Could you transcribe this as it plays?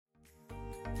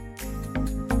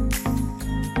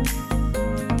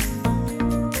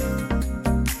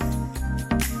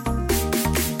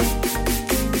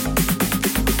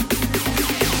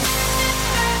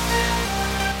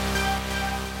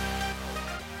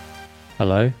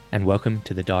Hello, and welcome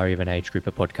to the Diary of an Age Grouper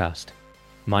podcast.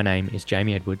 My name is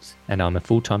Jamie Edwards, and I'm a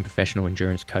full-time professional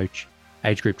endurance coach,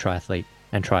 age group triathlete,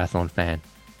 and triathlon fan.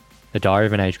 The Diary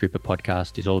of an Age Grouper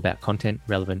podcast is all about content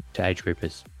relevant to age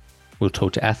groupers. We'll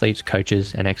talk to athletes,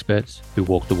 coaches, and experts who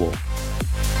walk the walk.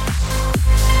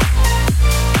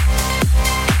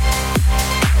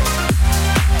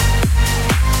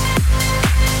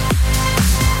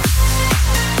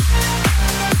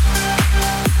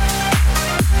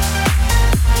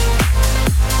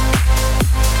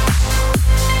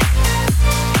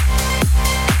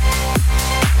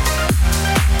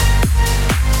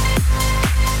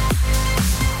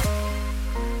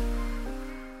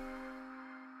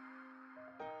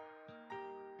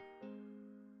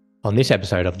 On this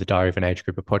episode of the Diary of an Age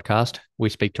Grouper podcast, we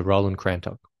speak to Roland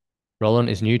Crantock. Roland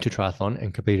is new to triathlon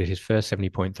and completed his first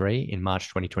 70.3 in March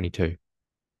 2022.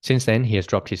 Since then, he has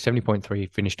dropped his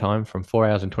 70.3 finish time from 4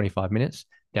 hours and 25 minutes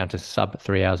down to sub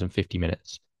 3 hours and 50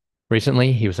 minutes.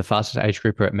 Recently, he was the fastest age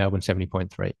grouper at Melbourne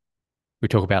 70.3. We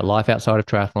talk about life outside of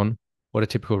triathlon, what a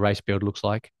typical race build looks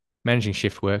like, managing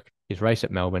shift work, his race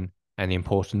at Melbourne, and the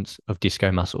importance of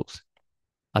disco muscles.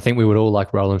 I think we would all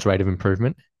like Roland's rate of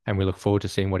improvement, and we look forward to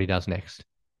seeing what he does next.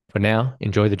 For now,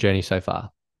 enjoy the journey so far.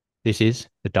 This is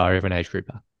the Diary of an Age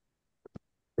Grouper.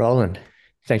 Roland,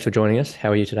 thanks for joining us.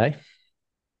 How are you today?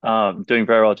 Doing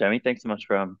very well, Jamie. Thanks so much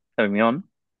for having me on.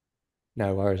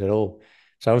 No worries at all.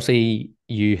 So obviously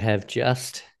you have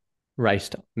just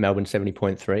raced Melbourne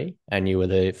 70.3 and you were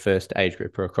the first age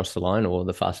grouper across the line or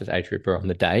the fastest age grouper on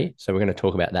the day. So we're going to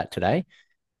talk about that today.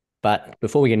 But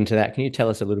before we get into that, can you tell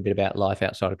us a little bit about life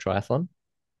outside of triathlon?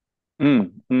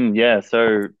 Yeah,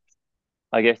 so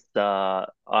I guess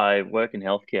I work in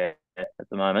healthcare at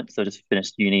the moment. So I just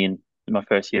finished uni in my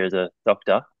first year as a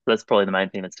doctor. So that's probably the main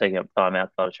thing that's taking up time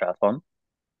outside of triathlon.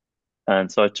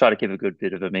 And so I try to keep a good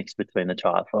bit of a mix between the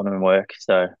triathlon and work.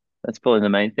 So that's probably the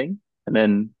main thing. And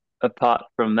then apart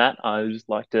from that, I just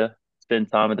like to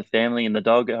spend time with the family and the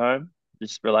dog at home,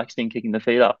 just relaxing, kicking the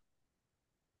feet up.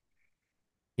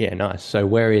 Yeah, nice. So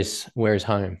where is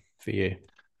home for you?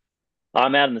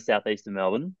 I'm out in the southeast of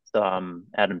Melbourne, so I'm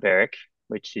out in Berwick,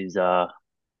 which is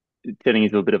turning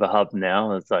into a bit of a hub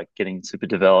now. It's like getting super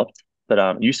developed, but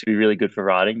it used to be really good for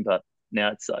riding, but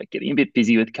now it's like getting a bit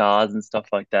busy with cars and stuff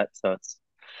like that. So it's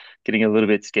getting a little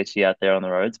bit sketchy out there on the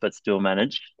roads, but still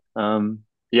managed.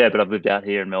 Yeah, but I've lived out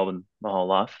here in Melbourne my whole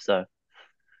life, so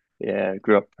yeah,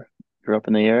 grew up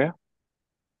in the area.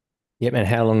 Yep, and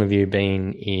how long have you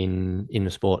been in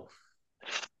the sport?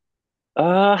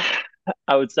 Uh,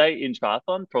 I would say in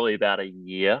triathlon, probably about a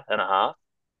year and a half.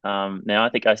 Now I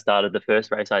think I started the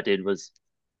first race I did was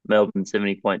Melbourne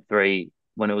 70.3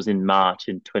 when it was in March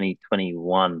in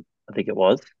 2021, I think it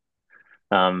was.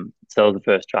 So it was the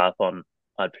first triathlon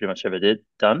I'd pretty much ever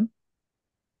done.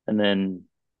 And then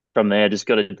from there, I just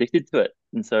got addicted to it.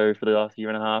 And so for the last year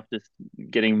and a half, just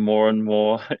getting more and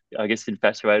more, I guess,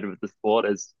 infatuated with the sport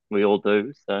as we all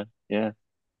do. So yeah.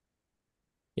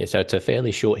 Yeah, so it's a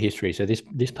fairly short history. So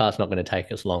this part's not going to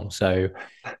take us long. So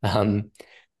um,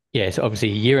 yeah, so obviously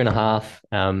a year and a half,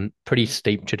 pretty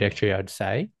steep trajectory, I'd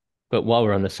say. But while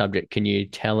we're on the subject, can you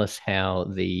tell us how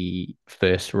the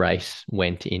first race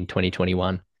went in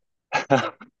 2021?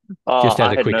 Oh, Just as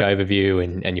I a had quick no, overview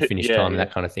and your finish yeah, time and yeah.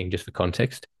 that kind of thing, just for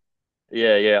context.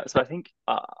 Yeah. So I think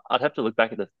I'd have to look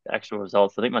back at the actual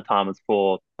results. I think my time was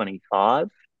 4:25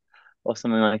 or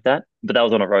something like that. But that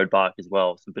was on a road bike as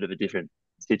well, so a bit of a different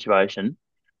situation.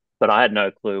 But I had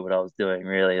no clue what I was doing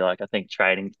really. Like I think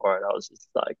training for it, I was just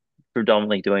like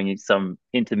predominantly doing some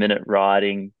intermittent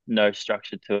riding, no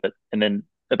structure to it. And then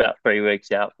about 3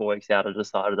 weeks out, 4 weeks out, I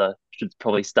decided I should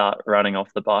probably start running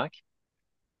off the bike.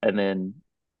 And then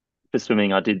for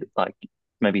swimming, I did like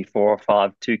maybe 4 or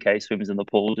 5 2K swims in the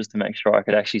pool just to make sure I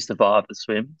could actually survive the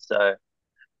swim. So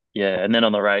yeah, and then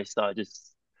on the race, I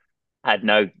just had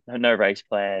no race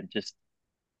plan. Just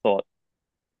thought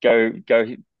go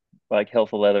like hell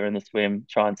for leather in the swim,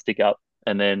 try and stick up.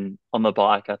 And then on the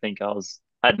bike, I think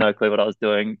had no clue what I was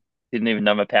doing. Didn't even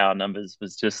know my power numbers.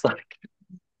 Was just like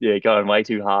yeah, going way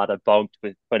too hard. I bonked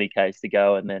with 20 Ks to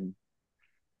go, and then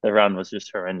the run was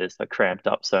just horrendous. I cramped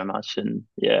up so much, and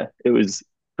yeah, it was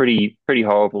pretty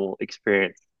horrible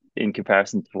experience in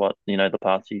comparison to what the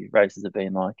past few races have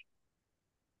been like.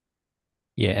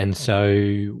 Yeah, and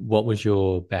so what was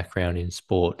your background in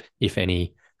sport, if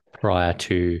any, prior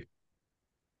to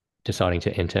deciding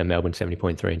to enter Melbourne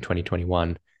 70.3 in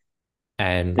 2021?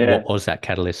 And Yeah, what was that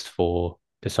catalyst for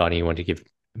deciding you wanted to give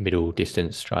middle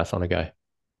distance triathlon a go?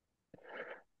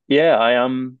 yeah. I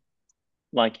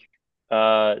like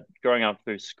growing up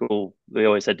through school, we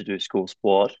always had to do school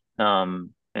sport.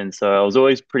 And so I was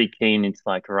always pretty keen into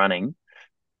like running.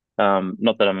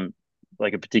 Not that I'm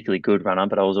like a particularly good runner,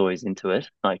 but I was always into it,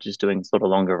 like just doing sort of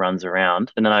longer runs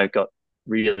around. And then I got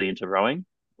really into rowing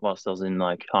whilst I was in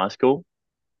like high school.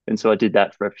 And so I did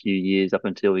that for a few years up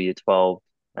until year 12,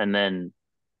 and then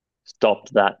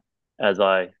stopped that as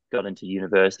I got into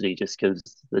university just because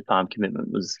the time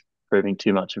commitment was proving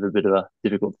too much of a bit of a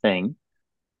difficult thing.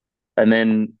 And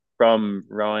then from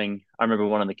rowing, I remember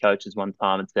one of the coaches one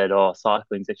time had said, "Oh,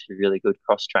 cycling's actually really good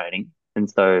cross training." And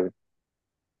so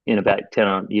in about 10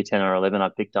 or 11, I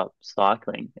picked up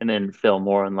cycling and then fell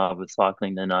more in love with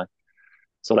cycling than I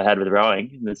sort of had with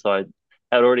rowing. And so I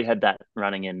had already had that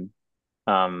running and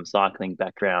cycling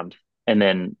background. And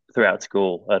then throughout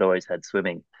school, I'd always had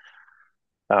swimming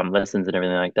lessons and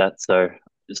everything like that. So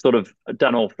sort of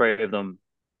done all three of them,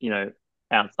 you know,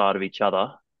 outside of each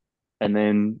other. And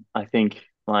then I think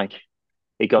like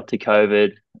it got to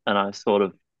COVID and I sort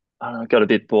of, I don't know, got a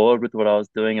bit bored with what I was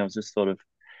doing. I was just sort of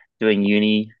doing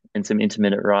uni and some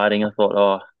intermittent riding. I thought,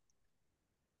 oh,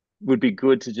 would be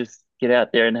good to just get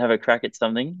out there and have a crack at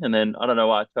something. And then I don't know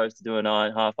why I chose to do an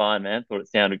iron half Ironman. Thought it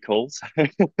sounded cool, so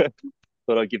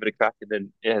thought I'd give it a crack. And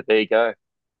then yeah, there you go.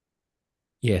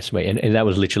 Yes, mate. And that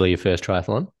was literally your first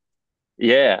triathlon?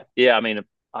 Yeah, yeah. I mean,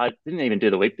 I didn't even do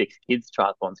the Weet-Bix kids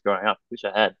triathlons growing up. Wish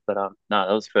I had, but no, that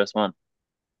was the first one.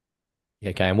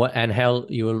 Yeah, okay. And how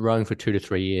you were rowing for 2 to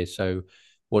 3 years. So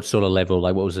what sort of level,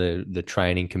 like what was the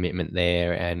training commitment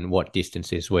there and what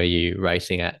distances were you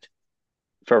racing at?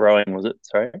 For rowing, was it?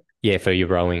 Sorry. Yeah, for your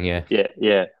rowing, yeah. Yeah,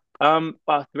 yeah.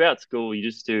 Throughout school, you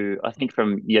just do. I think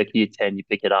from year 10, you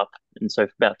pick it up, and so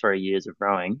for about 3 years of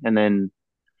rowing, and then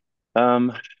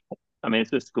um, I mean,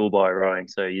 it's just schoolboy rowing,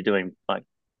 so you're doing like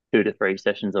 2 to 3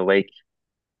 sessions a week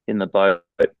in the boat,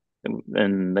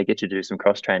 and they get you to do some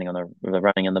cross training on the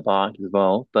running and the bike as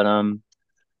well. But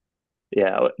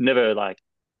yeah, I never like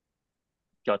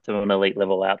got to an elite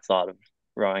level outside of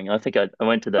rowing. I think I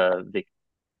went to the Vic,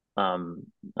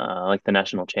 like the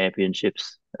national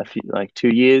championships a few like 2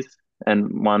 years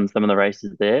and won some of the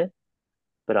races there.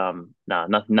 But no,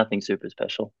 nothing super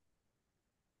special.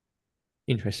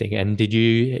 Interesting. And did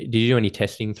you do any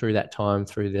testing through that time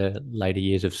through the later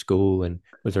years of school? And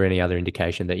was there any other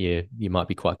indication that you might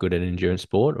be quite good at endurance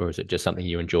sport, or is it just something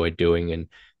you enjoyed doing and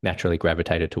naturally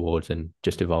gravitated towards and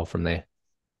just evolved from there?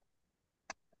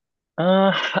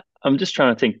 Uh, I'm just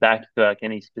trying to think back to like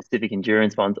any specific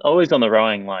endurance ones. Always on the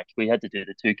rowing, like we had to do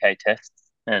the 2K tests,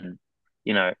 and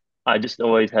you know, I just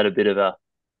always had a bit of a,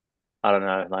 I don't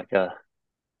know, like a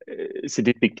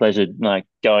sadistic pleasure, like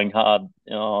going hard,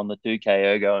 on the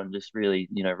 2K ergo and just really,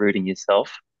 rooting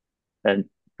yourself and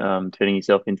turning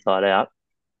yourself inside out.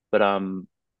 But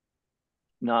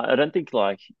no, I don't think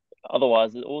like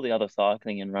otherwise all the other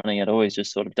cycling and running, I'd always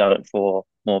just sort of done it for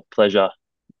more pleasure,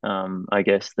 I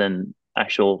guess, than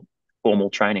actual formal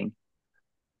training.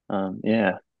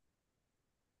 Yeah.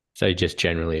 So you're just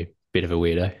generally a bit of a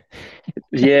weirdo.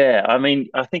 Yeah. I mean,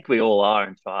 I think we all are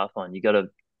in triathlon.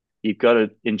 You've got to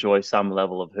enjoy some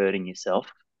level of hurting yourself.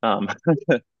 Um,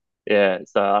 yeah.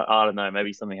 So I don't know.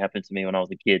 Maybe something happened to me when I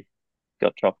was a kid,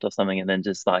 got dropped or something, and then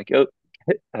just like, oh,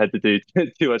 I had to do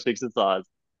too much exercise.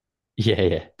 Yeah,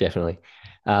 yeah, definitely.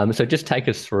 So just take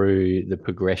us through the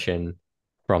progression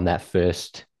from that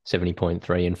first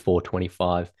 70.3 and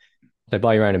 425. So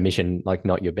by your own admission, like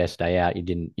not your best day out,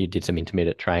 you did some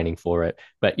intermittent training for it.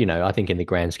 But I think in the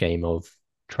grand scheme of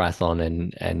triathlon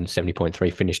and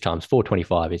 70.3 finish times,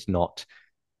 425 is not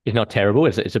terrible.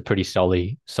 It's a pretty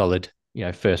solid,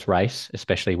 first race,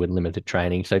 especially with limited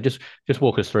training. So just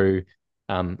walk us through.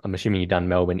 I'm assuming you've done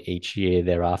Melbourne each year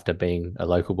thereafter, being a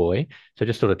local boy. So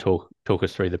just sort of talk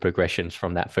us through the progressions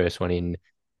from that first one in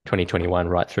 2021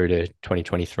 right through to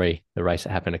 2023, the race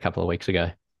that happened a couple of weeks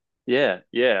ago. Yeah,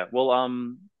 yeah. Well,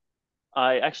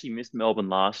 I actually missed Melbourne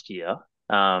last year,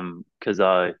 because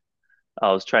I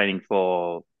was training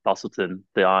for Bustleton,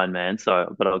 the Ironman.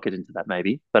 So, but I'll get into that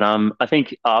maybe. But I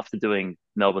think after doing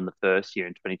Melbourne the first year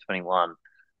in 2021,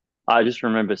 I just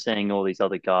remember seeing all these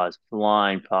other guys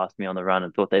flying past me on the run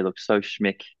and thought they looked so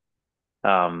schmick,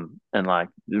 and like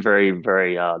very,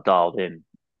 very dialed in.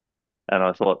 And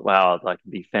I thought, wow, like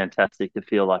it'd be fantastic to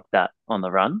feel like that on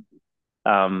the run.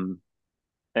 Um,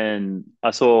 and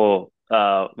I saw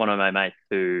one of my mates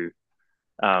who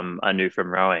I knew from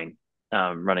rowing,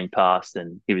 running past,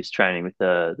 and he was training with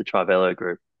the Trivelo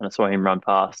group, and I saw him run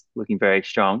past, looking very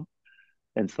strong,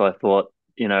 and so I thought,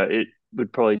 it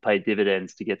would probably pay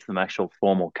dividends to get some actual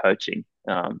formal coaching,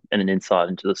 and an insight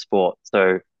into the sport.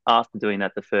 So after doing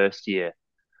that the first year,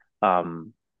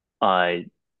 I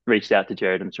reached out to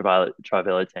Jared and the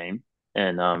Trivelo team,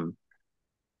 and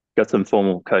got some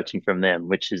formal coaching from them,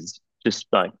 which is just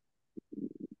like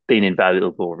been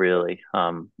invaluable, really.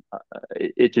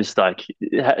 it just like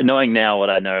knowing now what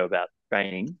I know about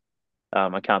training,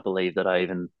 I can't believe that I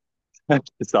even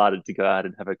decided to go out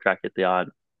and have a crack at the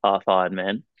half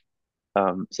Ironman.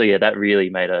 So yeah, that really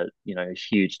made a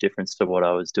huge difference to what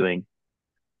I was doing.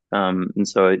 And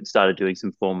so I started doing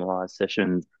some formalized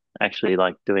sessions, actually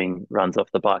like doing runs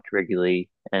off the bike regularly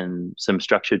and some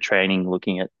structured training,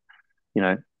 looking at, you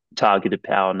know, targeted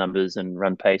power numbers and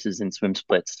run paces and swim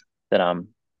splits that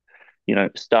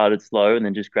started slow and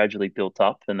then just gradually built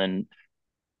up and then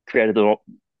created a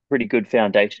pretty good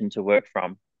foundation to work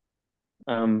from.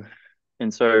 Um,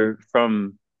 and so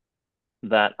from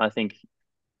that, I think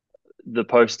the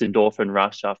post endorphin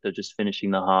rush after just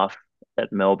finishing the half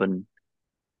at Melbourne,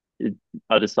 it,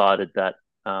 I decided that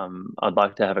I'd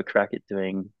like to have a crack at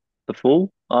doing the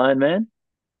full Ironman.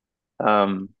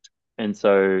 Um, and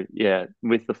so yeah,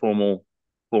 with the formal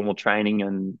training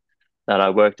and that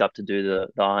I worked up to do the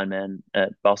Ironman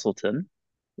at Busselton,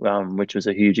 which was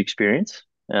a huge experience,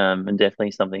 and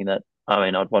definitely something that I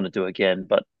mean I'd want to do again,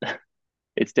 but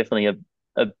it's definitely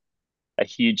a, a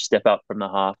huge step up from the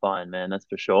half Ironman, that's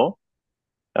for sure.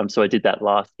 So I did that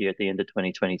last year at the end of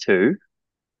 2022,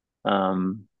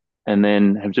 and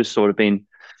then have just sort of been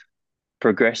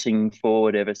progressing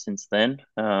forward ever since then.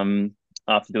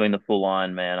 After doing the full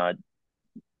Ironman, I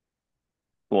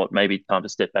thought maybe time to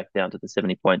step back down to the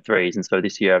 70.3s. And so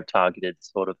this year I've targeted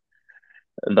sort of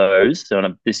those. So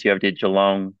this year I did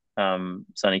Geelong,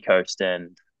 Sunny Coast,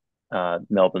 and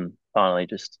Melbourne finally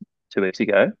just 2 weeks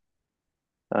ago.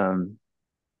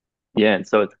 Yeah, and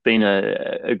so it's been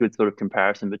a good sort of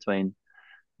comparison between,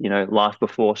 life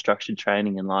before structured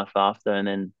training and life after, and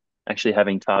then actually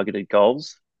having targeted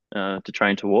goals to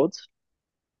train towards.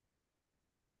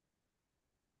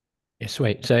 Yeah,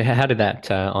 sweet. So how did that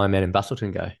Ironman in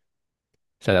Busselton go?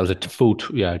 So that was a full,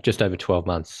 just over 12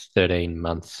 months, 13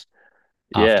 months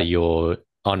after Yeah, your,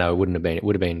 oh no, it wouldn't have been, it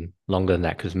would have been longer than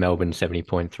that because Melbourne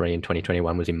 70.3 in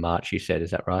 2021 was in March, you said, is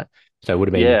that right? So it would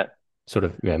have been yeah. sort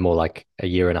of, more like a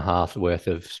year and a half worth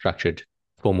of structured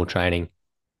formal training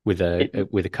with It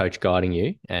a coach guiding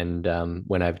you and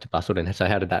went over to Busselton. So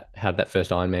how did that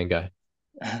first Ironman go?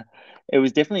 it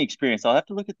was definitely experience. I'll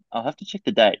have to check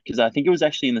the date because I think it was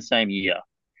actually in the same year.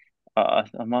 I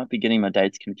might be getting my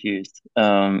dates confused.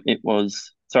 It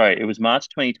was March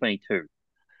 2022. So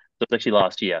it's actually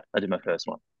last year. I did my first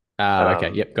one. Ah, okay.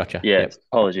 Um, Yep. Gotcha. yeah, Yep.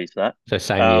 apologies for So that.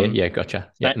 same year. Yeah.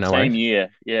 Gotcha. Yep. No Same worries. year.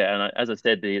 Yeah, and as I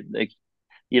said,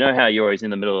 you know how you're always in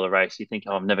the middle of the race, you think,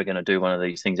 oh, I'm never going to do one of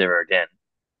these things ever again,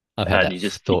 I've had and that you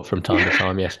just thought from time to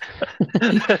time. Yes.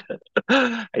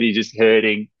 and you're just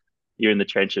hurting. You're in the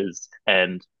trenches,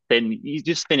 and then you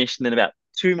just finish, and then about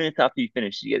 2 minutes after you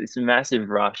finish, you get this massive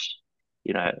rush,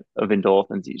 of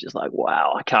endorphins. You're just like,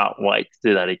 wow, I can't wait to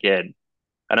do that again.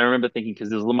 And I remember thinking, because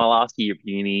this was my last year of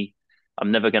uni,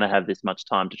 I'm never going to have this much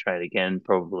time to train again,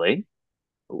 probably.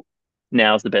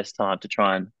 Now's the best time to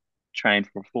try and train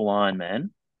for a full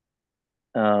Ironman.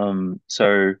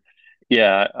 So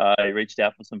yeah, I reached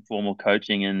out for some formal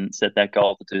coaching and set that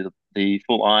goal to do the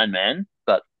full Ironman,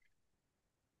 but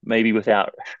maybe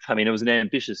without, I mean, it was an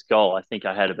ambitious goal. I think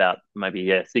I had about maybe,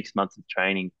 yeah, 6 months of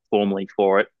training formally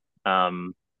for it,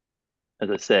 um, as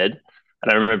I said.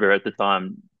 And I remember at the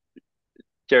time,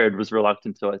 Jared was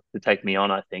reluctant to take me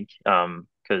on, I think,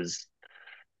 because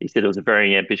he said it was a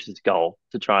very ambitious goal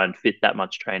to try and fit that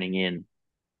much training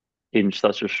in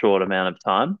such a short amount of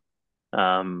time.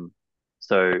 Um,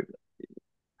 so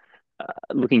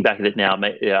looking back at it now,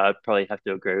 yeah, I probably have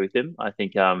to agree with him. I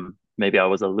think maybe I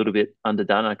was a little bit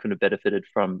underdone. I could have benefited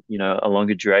from a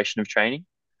longer duration of training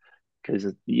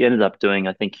because you ended up doing,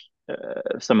 I think,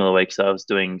 some of the weeks I was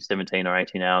doing 17 or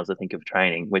 18 hours, I think, of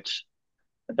training, which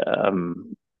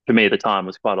for me at the time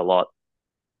was quite a lot.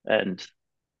 And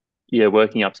yeah,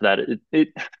 working up to that, it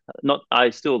not I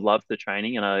still loved the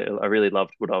training and I really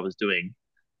loved what I was doing,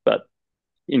 but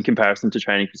in comparison to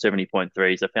training for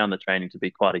 70.3s, I found the training to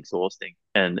be quite exhausting.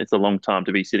 And it's a long time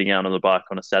to be sitting out on the bike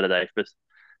on a Saturday for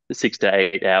 6 to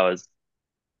 8 hours,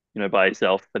 by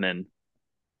yourself, and then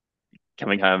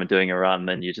coming home and doing a run,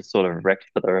 then you're just sort of wrecked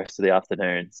for the rest of the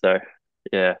afternoon. So,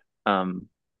 yeah,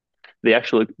 the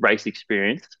actual race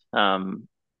experience,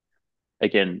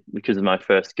 again, because of my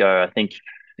first go, I think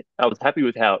I was happy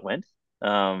with how it went.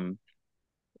 Um,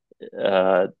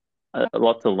 uh, a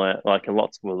lot to learn, like a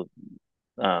lot to,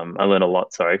 I learned a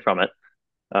lot, sorry, from it.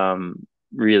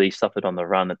 Really suffered on the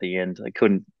run at the end. I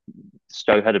couldn't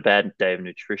had a bad day of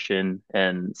nutrition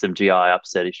and some GI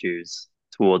upset issues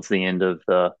towards the end of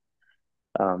the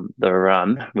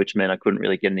run, which meant I couldn't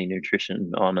really get any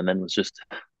nutrition on, and then was just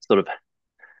sort of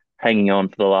hanging on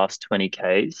for the last 20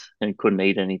 Ks and couldn't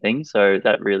eat anything. So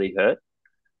that really hurt.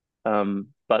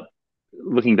 But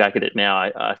looking back at it now,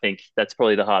 I think that's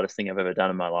probably the hardest thing I've ever done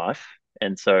in my life.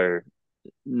 And so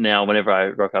now, whenever I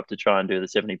rock up to try and do the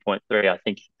 70.3, I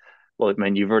think, well, I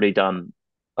mean, you've already done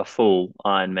a full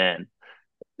Ironman.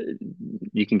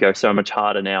 You can go so much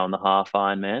harder now on the half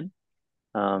Ironman.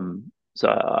 So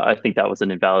I think that was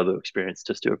an invaluable experience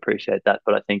just to appreciate that.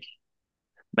 But I think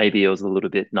maybe it was a little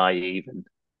bit naive and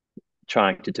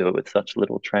trying to do it with such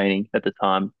little training at the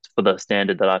time for the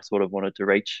standard that I sort of wanted to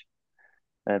reach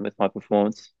and with my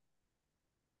performance.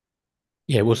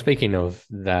 Yeah, well, speaking of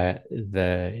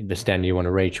the standard you want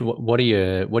to reach, what are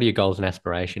your goals and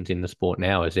aspirations in the sport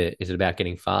now? Is it about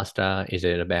getting faster? Is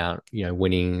it about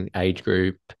winning age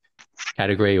group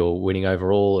category or winning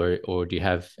overall, or do you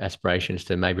have aspirations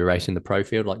to maybe race in the pro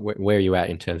field? Like where are you at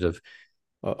in terms of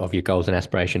your goals and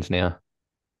aspirations now?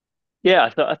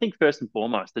 Yeah, I think first and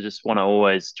foremost, I just want to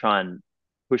always try and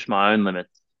push my own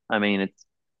limits. I mean, it's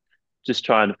just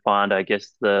trying to find, I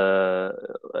guess, the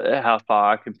how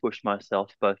far I can push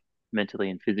myself both mentally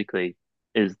and physically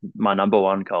is my number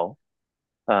one goal.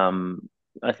 Um,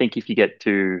 I think if you get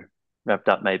too wrapped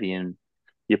up maybe in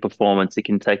your performance, it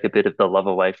can take a bit of the love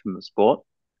away from the sport.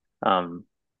 Um,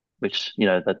 which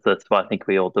that's why I think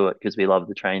we all do it because we love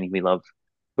the training, we love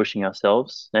pushing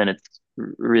ourselves, and it's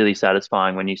really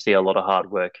satisfying when you see a lot of hard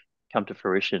work come to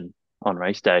fruition on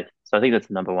race day. So I think that's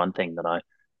the number one thing that I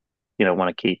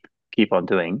want to keep on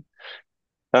doing.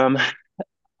 Um,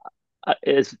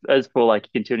 as for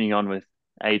like continuing on with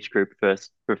age group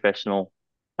first professional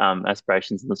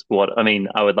aspirations in the sport, I mean,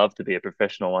 I would love to be a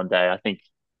professional one day. I think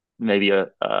maybe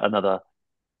another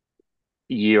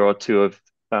year or two of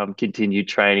continued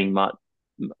training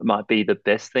might be the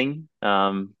best thing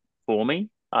for me.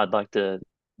 I'd like to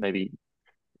maybe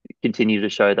continue to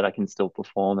show that I can still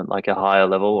perform at like a higher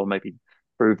level, or maybe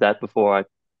prove that before I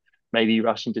maybe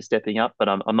rush into stepping up. But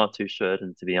I'm not too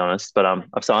certain, to be honest. But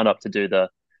I've signed up to do the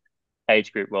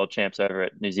age group world champs over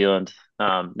at New Zealand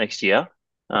next year.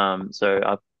 So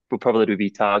I will probably be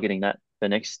targeting that for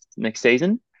next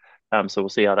season. So we'll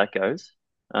see how that goes.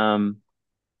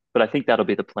 But I think that'll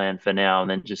be the plan for now,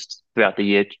 and then just throughout the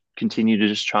year continue to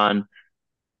just try and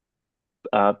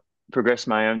uh, progress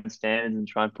my own standards and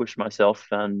try and push myself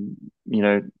and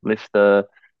lift the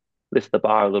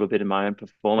bar a little bit in my own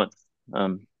performance.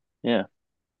 Yeah,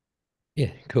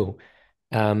 Yeah, cool.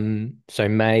 So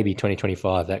maybe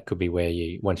 2025, that could be where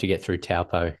once you get through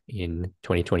Taupo in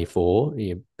 2024,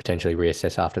 you potentially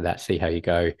reassess after that, see how you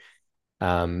go,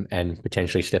 and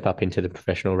potentially step up into the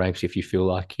professional ranks if you feel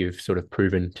like you've sort of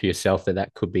proven to yourself that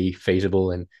that could be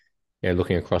feasible, and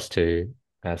looking across to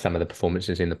some of the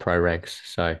performances in the pro ranks.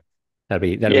 So that'll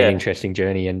be an yeah, interesting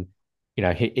journey, and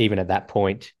even at that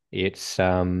point, it's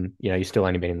you've still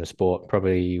only been in the sport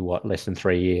probably less than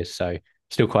 3 years, so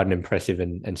still quite an impressive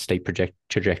and steep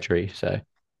trajectory. So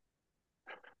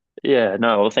yeah.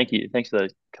 No, well, thank you. Thanks for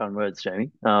those kind words,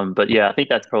 Jamie. But yeah, I think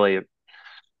that's probably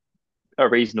a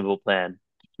reasonable plan.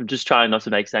 I'm just trying not to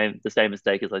make the same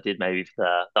mistake as I did maybe for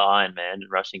the Iron Man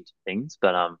and rushing to things,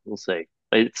 but we'll see.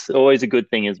 It's always a good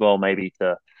thing as well, maybe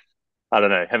to I don't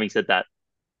know. Having said that,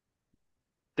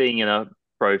 being in a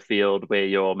pro field where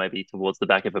you're maybe towards the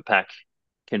back of a pack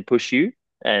can push you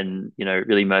and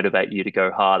really motivate you to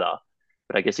go harder.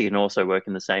 But I guess it can also work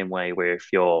in the same way where if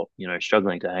you're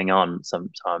struggling to hang on,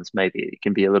 sometimes maybe it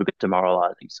can be a little bit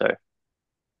demoralizing. So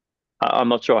I'm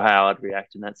not sure how I'd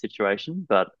react in that situation,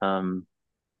 but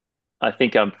I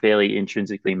think I'm fairly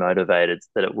intrinsically motivated so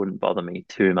that it wouldn't bother me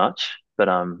too much. But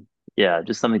yeah,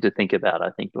 just something to think about, I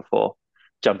think, before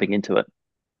jumping into it.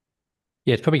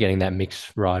 yeah, it's probably getting that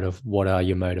mix right of what are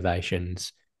your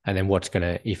motivations, and then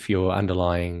if your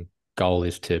underlying goal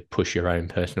is to push your own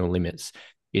personal limits,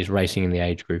 is racing in the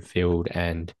age group field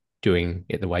and doing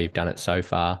it the way you've done it so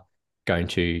far going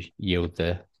to yield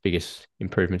the biggest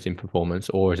improvements in performance,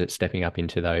 or is it stepping up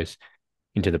into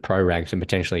the pro ranks and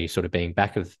potentially sort of being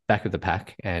back of the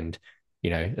pack and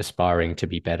aspiring to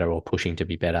be better or pushing to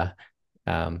be better?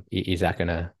 Is that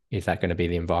gonna be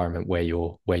the environment where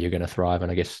you're gonna thrive?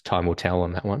 And I guess time will tell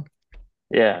on that one.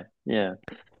 Yeah, yeah.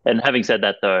 And having said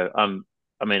that, though,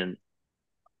 I mean,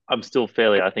 I'm still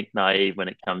fairly, I think, naive when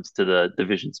it comes to the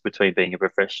divisions between being a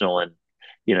professional and,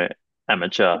 you know,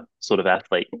 amateur sort of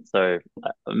athlete. So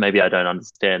maybe I don't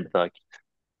understand like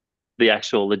the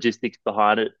actual logistics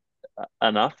behind it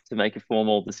enough to make a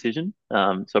formal decision.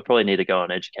 So I probably need to go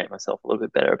and educate myself a little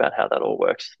bit better about how that all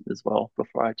works as well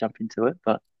before I jump into it.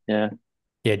 But yeah,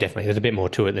 Yeah, definitely. There's a bit more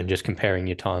to it than just comparing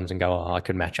your times and go, oh, I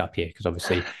could match up here. Because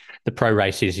obviously the pro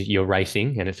race is you're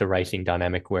racing and it's a racing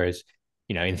dynamic. Whereas,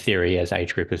 in theory, as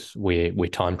age groupers, we're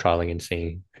time trialing and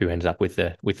seeing who ends up with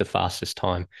the fastest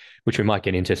time, which we might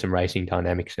get into some racing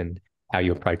dynamics and how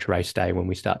you approach race day when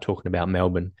we start talking about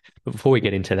Melbourne. But before we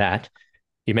get into that,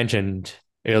 you mentioned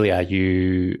earlier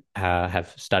you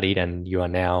have studied and you are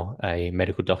now a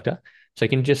medical doctor. So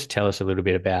can you just tell us a little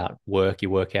bit about work,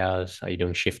 your work hours? Are you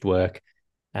doing shift work?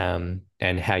 And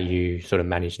how you sort of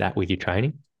manage that with your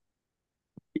training?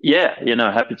 Yeah,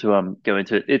 happy to go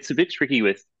into it. It's a bit tricky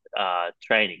with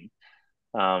training,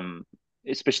 um,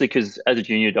 especially because as a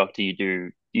junior doctor,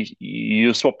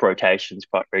 you swap rotations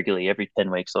quite regularly. Every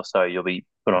 10 weeks or so, you'll be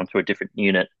put onto a different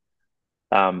unit.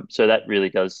 So that really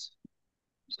does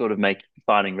sort of make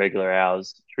finding regular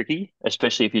hours tricky,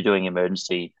 especially if you're doing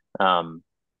emergency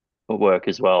work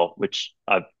as well, which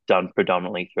I've done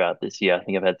predominantly throughout this year. I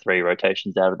think I've had 3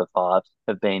 rotations out of the 5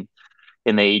 have been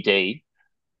in the ED,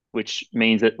 which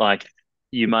means that like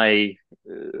you may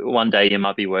one day you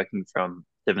might be working from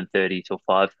 7:30 till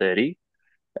 5:30,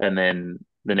 and then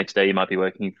the next day you might be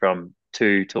working from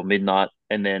 2 till midnight,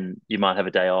 and then you might have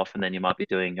a day off, and then you might be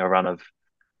doing a run of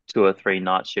 2 or 3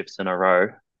 night shifts in a row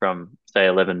from say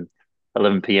 11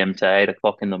 p.m. to 8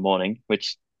 o'clock in the morning,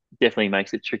 which definitely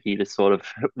makes it tricky to sort of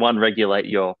one regulate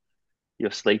your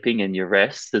sleeping and your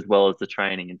rest as well as the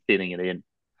training and fitting it in.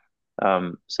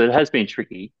 So it has been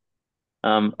tricky.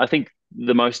 I think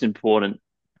the most important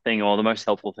thing or the most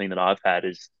helpful thing that I've had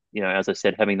is, as I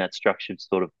said, having that structured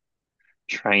sort of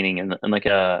training and like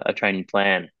a training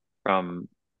plan from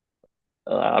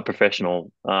a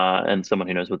professional and someone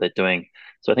who knows what they're doing.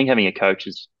 So I think having a coach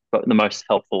is the most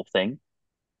helpful thing,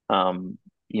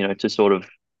 to sort of,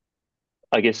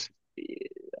 I guess,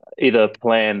 either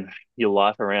plan your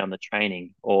life around the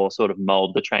training or sort of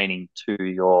mold the training to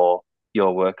your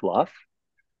work life.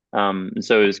 And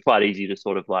so it was quite easy to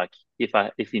sort of like,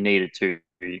 if you needed to,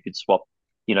 you could swap,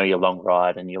 your long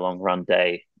ride and your long run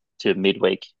day to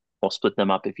midweek or split them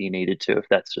up if you needed to, if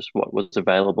that's just what was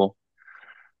available.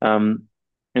 Um,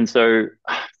 and so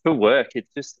for work,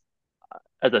 it's just,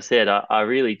 as I said, I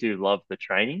really do love the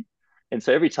training. And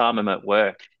so every time I'm at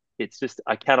work, it's just,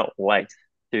 I cannot wait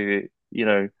to,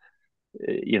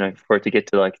 for it to get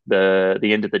to like the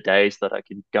end of the day so that I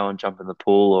can go and jump in the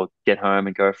pool or get home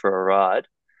and go for a ride.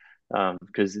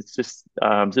 Because it's just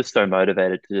I'm just so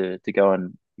motivated to go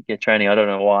and get training. I don't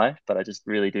know why, but I just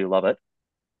really do love it.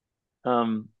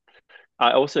 Um,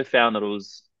 I also found that it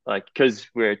was like because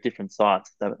we're at different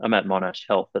sites. I'm at Monash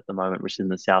Health at the moment, which is in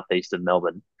the southeast of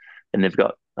Melbourne, and they've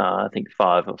got I think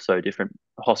 5 or so different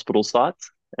hospital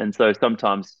sites. And so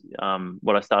sometimes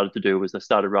what I started to do was I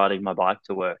started riding my bike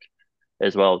to work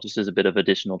as well, just as a bit of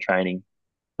additional training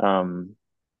um,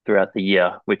 throughout the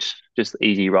year, which just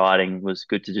easy riding was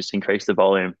good to just increase the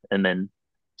volume and then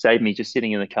save me just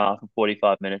sitting in the car for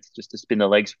 45 minutes just to spin the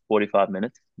legs for 45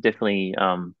 minutes. Definitely,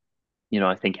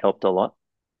 I think helped a lot.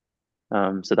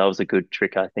 So that was a good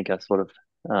trick I think I sort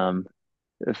of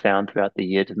found throughout the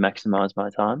year to maximize my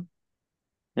time.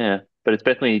 Yeah, but it's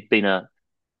definitely been a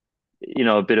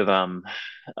bit of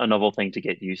a novel thing to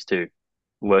get used to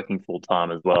working full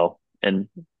time as well, and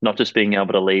not just being able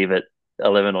to leave at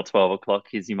 11 or 12 o'clock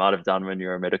as you might have done when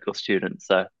you're a medical student.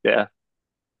 So yeah.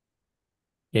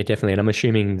 Yeah, definitely. And I'm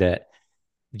assuming that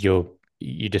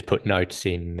you just put notes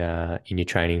in your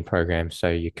training program so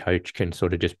your coach can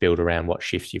sort of just build around what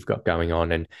shifts you've got going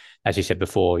on. And as you said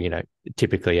before,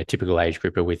 typically a typical age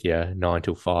grouper with your 9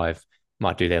 till 5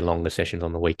 might do their longer sessions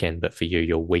on the weekend, but for you,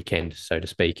 your weekend, so to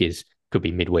speak, is could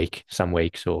be midweek some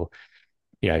weeks, or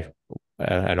you know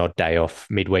an odd day off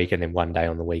midweek and then one day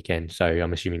on the weekend. So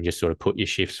I'm assuming you just sort of put your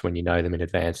shifts when you know them in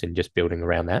advance and just building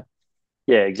around that.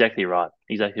 Yeah, exactly right.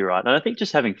 Exactly right. And I think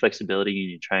just having flexibility in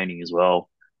your training as well,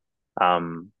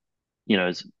 um,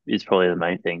 is probably the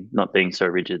main thing. Not being so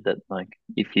rigid that like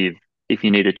if you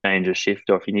need to change a shift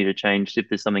or if you need to change if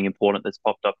there's something important that's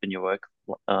popped up in your work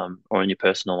or in your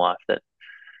personal life that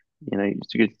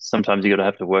sometimes you got to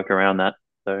have to work around that.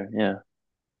 So yeah.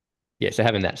 Yeah, so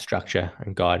having that structure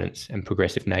and guidance and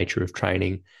progressive nature of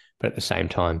training, but at the same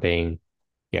time being,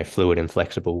 fluid and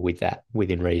flexible with that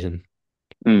within reason.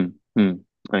 Mm, mm,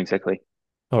 exactly.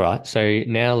 All right, so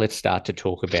now let's start to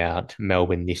talk about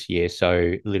Melbourne this year. So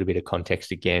a little bit of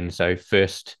context again. So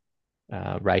first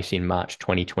race in March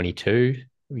 2022,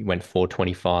 we went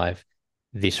 4:25.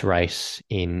 This race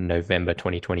in November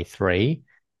 2023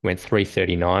 went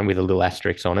 3:39 with a little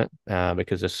asterisk on it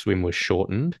because the swim was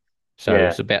shortened. So Yeah.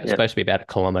 it's about it's Yeah. supposed to be about a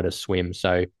kilometre swim.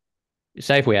 So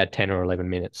say if we had 10 or 11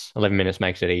 minutes, 11 minutes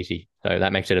makes it easy. So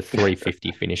that makes it a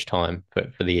 3:50 finish time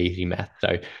for the easy math.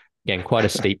 So again, quite a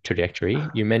steep trajectory.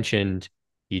 You mentioned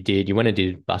you went and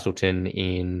did Bustleton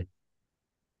in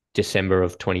December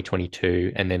of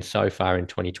 2022. And then so far in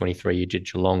 2023, you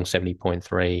did Geelong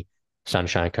 70.3,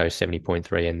 Sunshine Coast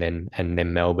 70.3, and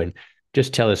then Melbourne.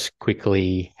 just tell us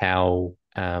quickly how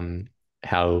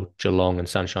Geelong and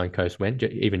Sunshine Coast went,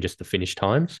 even just the finish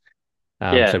times,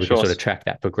 Yeah, so we can sure. sort of track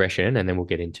that progression, and then we'll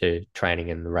get into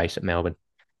training and the race at Melbourne.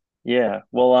 Yeah.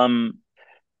 Well,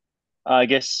 I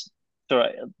guess so.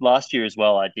 Last year as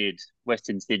well, I did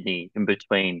Western Sydney in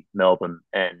between Melbourne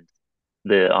and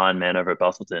the Ironman over at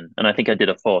Busselton, and I think I did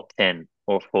a 4:10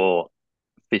 or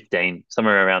 4:15,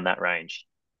 somewhere around that range.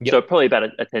 So Yep. probably about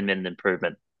a 10-minute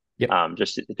improvement, Yep.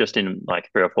 just in like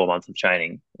 3 or 4 months of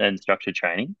training and structured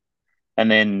training. And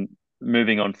then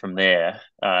moving on from there,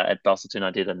 at Busselton,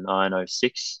 I did a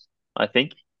 9:06, I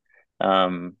think.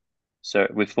 Um, so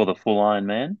with for the full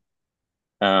Ironman.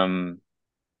 Um,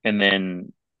 and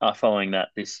then following that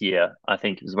this year, I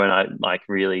think is when I like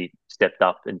really stepped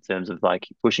up in terms of like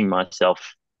pushing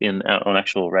myself in on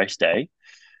actual race day.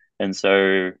 And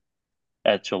so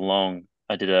at Geelong,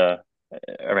 I did a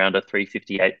around a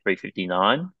 3:58,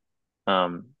 3:59,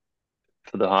 um,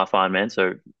 for the half Ironman.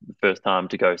 So the first time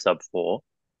to go sub four,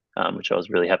 which I was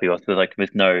really happy with, like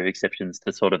with no exceptions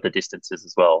to sort of the distances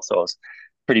as well. So I was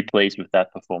pretty pleased with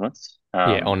that performance.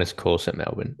 Yeah, honest course at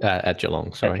Melbourne, at Geelong.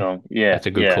 At Sorry, Geelong, yeah, that's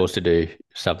a good yeah, course to do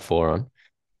sub four on.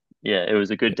 yeah. It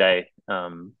was a good Yep. day,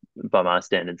 by my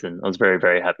standards, and I was very,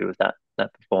 very happy with that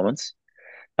performance.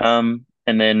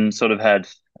 And then sort of had,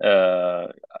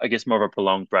 I guess, more of a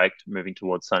prolonged break, moving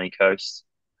towards sunny coast.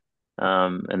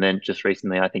 And then just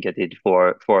recently, I think I did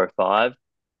 4:05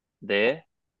 there,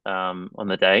 on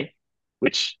the day,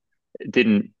 which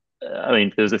didn't. I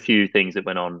mean, there's a few things that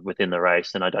went on within the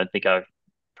race, and I don't think I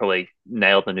probably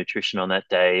nailed the nutrition on that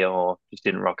day, or just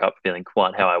didn't rock up feeling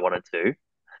quite how I wanted to.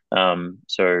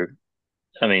 So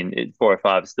I mean,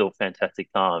 4:05 is still a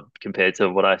fantastic time compared to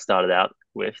what I started out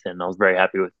with, and I was very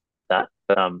happy with that.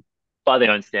 But by the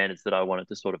own standards that I wanted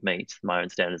to sort of meet, my own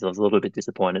standards, I was a little bit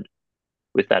disappointed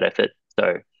with that effort.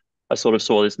 So I sort of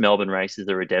saw this Melbourne race as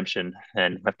a redemption,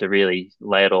 and have to really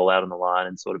lay it all out on the line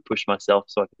and sort of push myself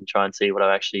so I can try and see what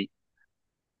I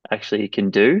actually can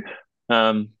do.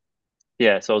 Um,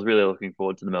 yeah, so I was really looking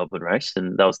forward to the Melbourne race,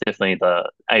 and that was definitely the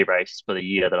A race for the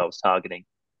year that I was targeting.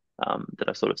 That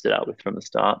I sort of set out with from the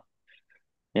start.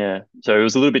 Yeah. So it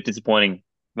was a little bit disappointing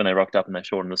when they rocked up and they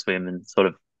shortened the swim and sort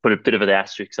of put a bit of an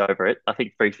asterisk over it. I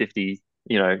think 3:50,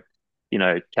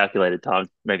 calculated time,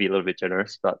 maybe a little bit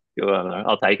generous, but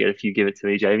I'll take it if you give it to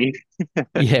me, Jamie.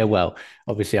 Yeah, well,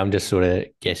 obviously, I'm just sort of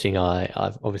guessing.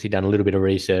 I've obviously done a little bit of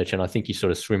research, and I think you sort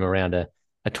of swim around a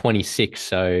 26.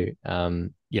 So,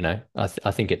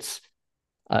 I think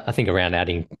I think around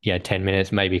adding 10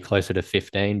 minutes, maybe closer to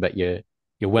 15, but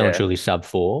you're well and Yeah. truly sub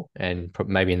four, and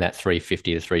maybe in that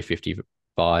 350 to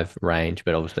 355 range.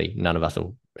 But obviously, none of us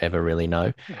will ever really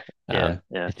know. Yeah.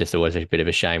 Yeah. It's just always a bit of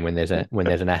a shame when there's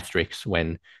an asterisk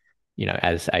when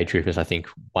as age troopers, I think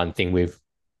one thing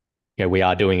we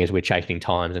are doing is we're chasing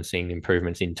times and seeing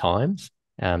improvements in times,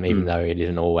 even Mm, though it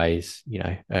isn't always,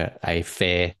 a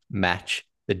fair match.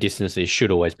 The distances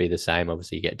should always be the same.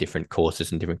 Obviously, you get different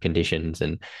courses and different conditions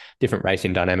and different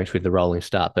racing dynamics with the rolling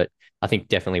start, but I think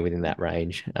definitely within that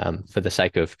range. For the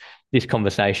sake of this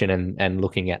conversation and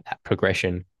looking at that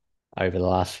progression over the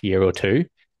last year or two,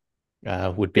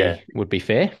 would yeah. be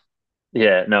fair.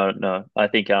 Yeah. No, no. I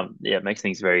think yeah, it makes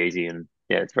things very easy, and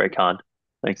yeah, it's very kind.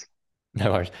 Thanks.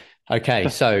 No worries. Okay,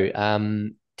 so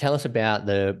tell us about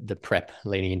the prep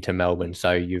leading into Melbourne.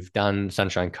 So you've done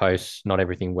Sunshine Coast. Not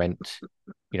everything went,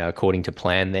 according to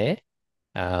plan there.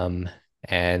 Um,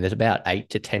 and there's about 8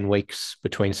 to 10 weeks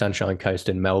between Sunshine Coast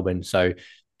and Melbourne. So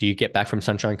do you get back from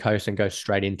Sunshine Coast and go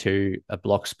straight into a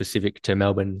block specific to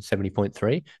Melbourne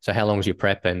 70.3? So how long is your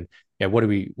prep, and what are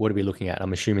we looking at?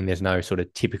 I'm assuming there's no sort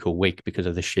of typical week because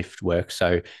of the shift work.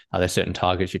 So are there certain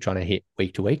targets you're trying to hit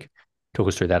week to week? Talk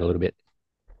us through that a little bit.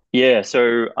 Yeah,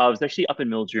 so I was actually up in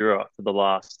Mildura for the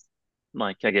last,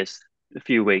 like, I guess, a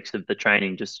few weeks of the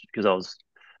training, just because I was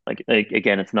like,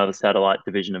 again, it's another satellite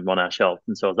division of Monash Health,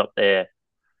 and so I was up there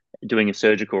doing a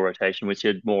surgical rotation, which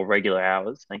had more regular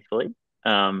hours, thankfully.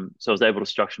 So I was able to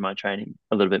structure my training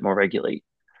a little bit more regularly.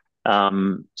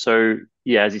 So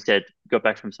yeah, as you said, got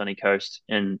back from Sunny Coast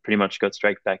and pretty much got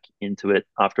straight back into it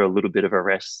after a little bit of a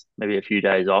rest, maybe a few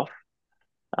days off.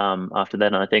 After that,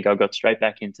 and I think I got straight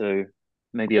back into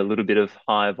maybe a little bit of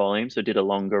higher volume. So did a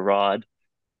longer ride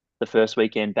the first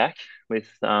weekend back with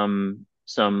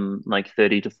some like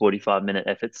 30 to 45-minute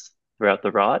efforts throughout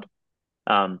the ride.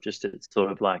 Just to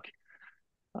sort of like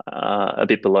a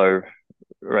bit below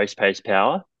race pace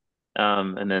power.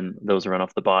 And then there was a run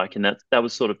off the bike, and that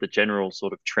was sort of the general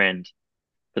sort of trend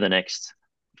for the next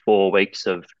 4 weeks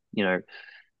of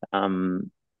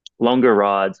um, longer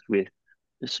rides with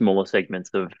smaller segments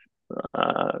of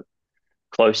uh,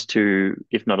 close to,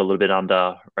 if not a little bit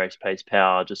under, race pace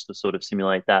power, just to sort of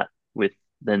simulate that with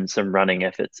then some running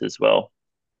efforts as well.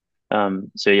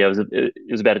 So yeah, it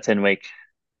was about a 10 week,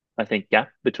 I think, gap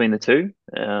between the two,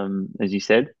 as you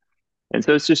said, and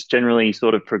so it's just generally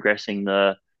sort of progressing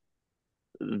the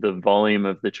volume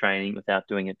of the training without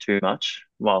doing it too much,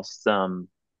 whilst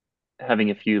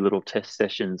having a few little test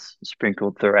sessions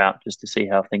sprinkled throughout just to see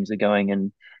how things are going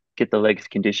and get the legs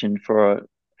conditioned for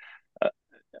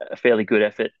a fairly good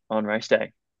effort on race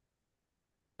day.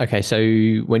 Okay, so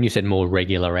when you said more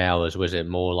regular hours, was it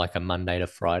more like a Monday to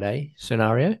Friday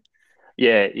scenario?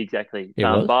 Yeah, exactly. It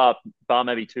was? Bar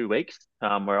maybe 2 weeks,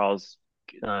 where I was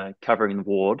covering the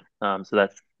ward. So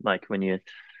that's like when you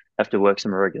have to work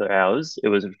some irregular hours. It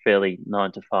was a fairly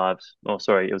 9 to 5. Oh,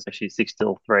 sorry, it was actually 6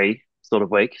 till 3 sort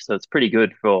of week. So it's pretty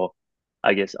good for,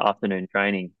 I guess, afternoon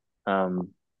training.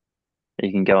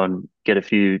 You can go and get a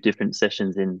few different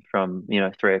sessions in from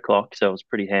 3 o'clock. So it was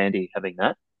pretty handy having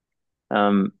that.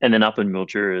 And then up in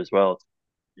Mildura as well,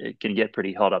 it can get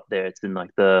pretty hot up there. It's in like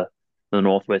the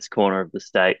northwest corner of the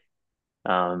state.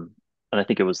 Um, and I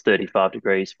think it was 35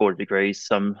 degrees, 40 degrees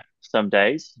some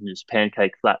days, and just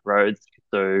pancake flat roads.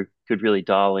 So could really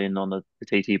dial in on the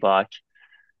TT bike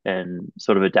and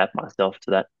sort of adapt myself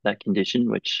to that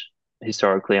condition, which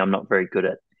historically I'm not very good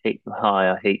at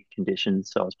higher heat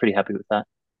conditions. So I was pretty happy with that.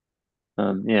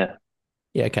 Yeah.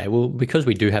 Yeah, okay. Well, because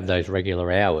we do have those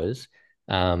regular hours,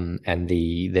 and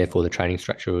therefore the training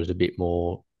structure was a bit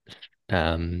more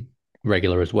um,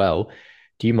 regular as well.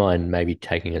 Do you mind maybe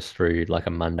taking us through like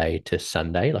a Monday to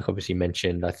Sunday? Like obviously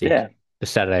mentioned, I think Yeah. the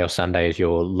Saturday or Sunday is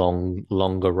your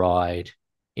longer ride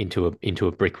into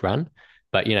a brick run.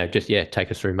 But just yeah, take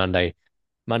us through Monday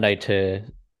to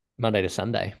Monday to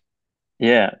Sunday.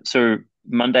 Yeah. So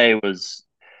Monday was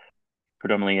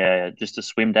predominantly just a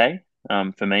swim day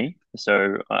for me.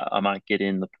 So I might get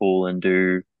in the pool and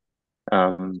do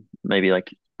maybe like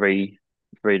three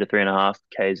to 3.5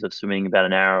 Ks of swimming, about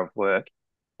an hour of work,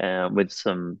 with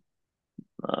some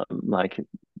like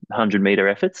 100 meter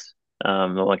efforts, or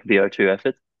like VO2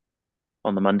 efforts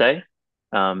on the Monday.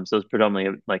 So it's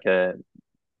predominantly like a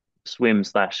swim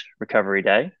slash recovery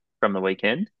day from the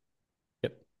weekend.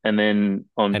 Yep. And then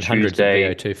on And hundreds of Tuesday,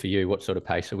 VO2 for you. What sort of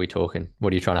pace are we talking?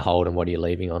 What are you trying to hold and what are you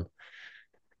leaving on?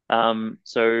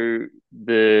 so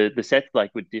the sets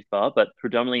like would differ, but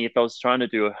predominantly if I was trying to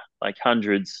do like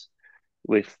hundreds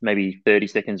with maybe 30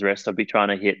 seconds rest, I'd be trying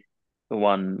to hit the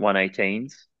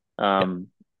 118s, Yep.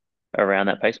 around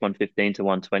that pace, 115 to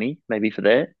 120 maybe for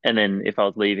there. And then if I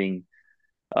was leaving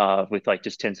with like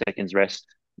just 10 seconds rest,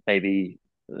 maybe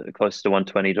close to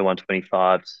 120 to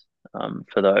 125s,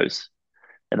 for those.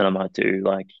 And then I might do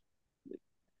like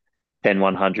 10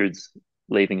 100s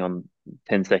leaving on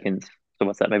 10 seconds. So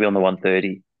what's that? Maybe on the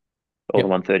 130 or the Yep.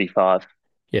 135.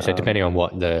 Yeah. So Um, depending on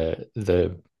what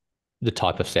the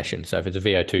type of session. So if it's a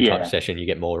VO2 type yeah, session, you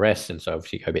get more rest, and so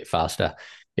obviously go a bit faster.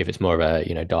 If it's more of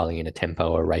a dialing in a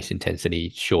tempo or race intensity,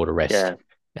 shorter rest, yeah,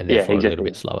 and yeah, therefore a little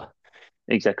exactly. bit slower.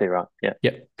 Exactly right. Yeah.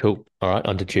 Yep, cool. All right,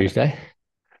 on to Yeah. Tuesday.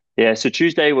 Yeah. So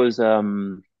Tuesday was uh,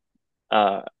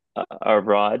 a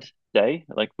ride day,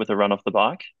 like with a run off the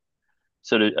bike.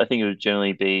 I think it would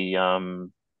generally be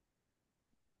I'm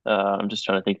just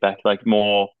trying to think back, like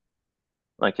more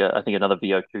like I think another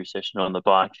VO2 session on the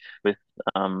bike with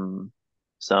um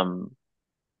some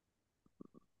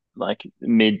like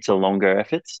mid to longer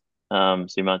efforts. So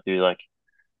you might do like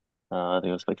I think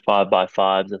it was like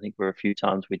 5x5s. I think were a few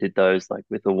times we did those like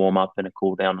with a warm up and a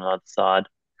cool down on either side,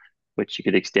 which you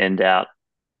could extend out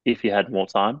if you had more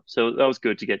time. So that was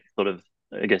good to get sort of,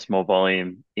 I guess, more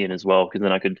volume in as well, because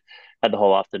then I could had the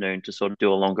whole afternoon to sort of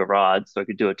do a longer ride. So I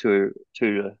could do a 2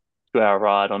 hour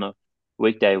ride on a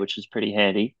weekday, which is pretty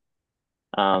handy.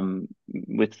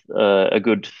 With a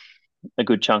good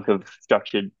chunk of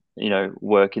structured,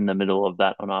 work in the middle of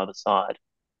that on either side.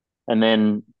 And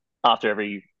then after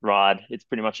every ride, it's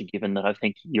pretty much a given that I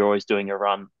think you're always doing a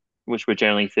run, which were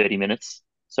generally 30 minutes.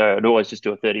 So I'd always just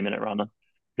do a 30-minute run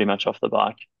pretty much off the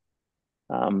bike.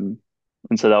 Um,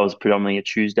 and so that was predominantly a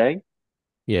Tuesday.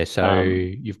 Yeah, so Um,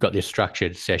 you've got this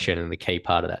structured session, and the key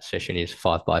part of that session is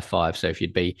 5x5. So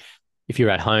if you're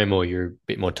at home or you're a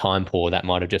bit more time poor, that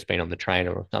might have just been on the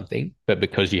trainer or something. But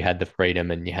because you had the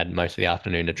freedom and you had most of the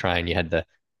afternoon to train, you had the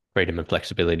freedom and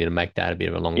flexibility to make that a bit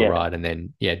of a longer yeah, ride, and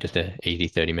then yeah, just a easy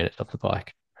 30 minutes off the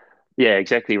bike. yeah,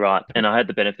 exactly right. And I had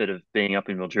the benefit of being up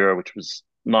in Mildura, which was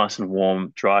nice and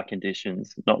warm, dry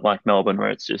conditions, not like Melbourne where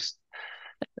it's just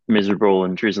miserable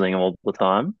and drizzling all the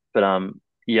time. But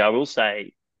yeah, I will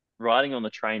say, riding on the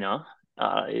trainer,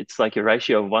 it's like a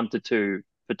ratio of 1 to 2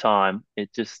 for time.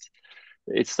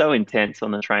 it's so intense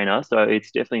on the trainer, so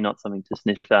it's definitely not something to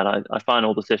sniff at. I find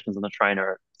all the sessions on the trainer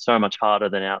are so much harder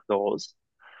than outdoors.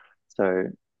 So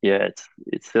yeah,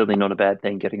 it's certainly not a bad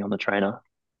thing getting on the trainer.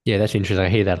 Yeah, that's interesting. I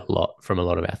hear that a lot from a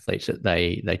lot of athletes that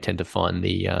they tend to find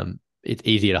it's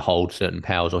easier to hold certain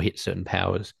powers or hit certain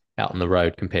powers out on the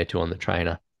road compared to on the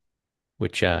trainer,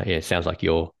 which yeah, sounds like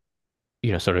you're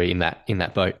sort of in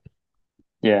that boat.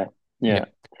 Yeah, Yeah. yeah.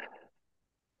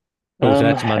 Cool. So Um,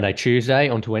 that's Monday, Tuesday,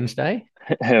 on to Wednesday.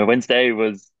 Wednesday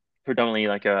was predominantly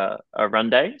like a run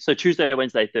day. So Tuesday,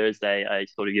 Wednesday, Thursday, a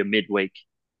sort of your midweek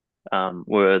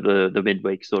were the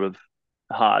midweek sort of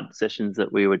hard sessions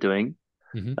that we were doing.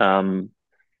 Hmm. Um,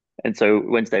 and so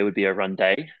Wednesday would be a run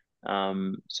day.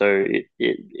 So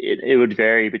it would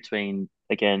vary between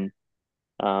again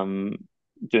um,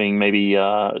 doing maybe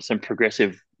some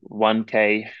progressive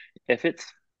 1K efforts.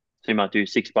 So you might do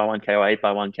 6 by 1K or 8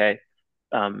 by 1K,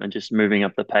 and just moving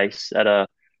up the pace at a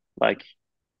like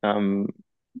um,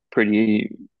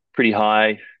 pretty pretty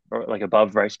high or like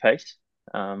above race pace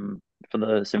for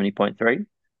the 70.3.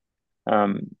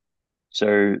 Um,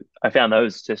 so I found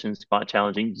those sessions quite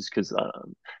challenging just because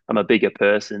I'm a bigger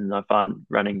person. I find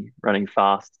running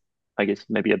fast, I guess,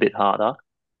 maybe a bit harder.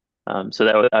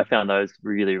 So I found those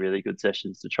really, really good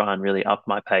sessions to try and really up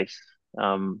my pace,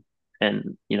 and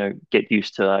get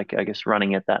used to like I guess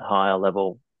running at that higher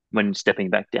level when stepping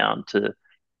back down to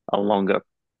a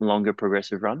longer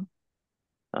progressive run.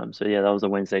 So yeah, that was a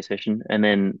Wednesday session, and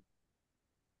then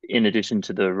in addition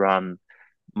to the run,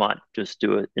 might just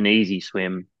do an easy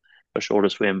swim, a shorter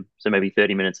swim, so maybe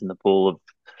 30 minutes in the pool of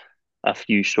a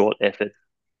few short efforts,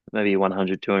 maybe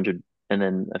 100, 200, and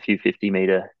then a few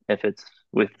 50-meter efforts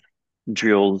with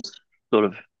drills sort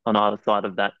of on either side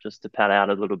of that just to pad out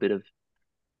a little bit of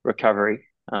recovery.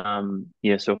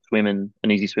 Yeah, so an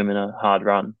easy swim and a hard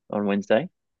run on Wednesday.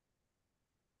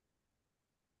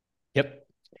 Yep.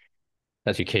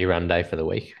 That's your key run day for the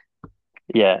week.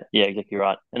 Yeah, yeah, exactly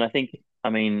right. And I think, I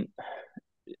mean,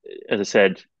 as I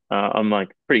said, I'm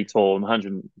like pretty tall. I'm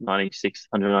 196,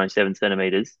 197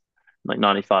 centimeters, like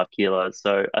 95 kilos.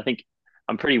 So I think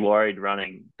I'm pretty worried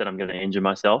running that I'm going to injure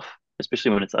myself,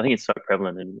 especially when I think it's so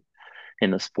prevalent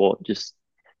in the sport. Just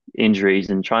injuries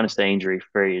and trying to stay injury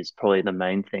free is probably the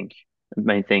main thing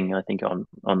I think on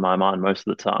my mind most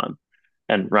of the time.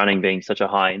 And running being such a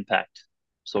high impact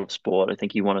sort of sport, I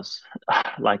think you want to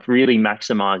like really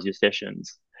maximize your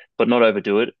sessions, but not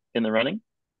overdo it in the running.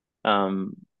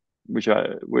 Um,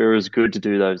 where it was good to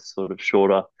do those sort of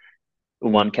shorter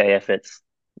 1K efforts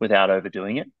without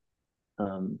overdoing it.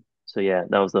 So yeah,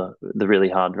 that was the really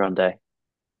hard run day.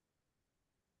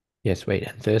 Yeah, sweet.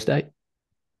 And Thursday.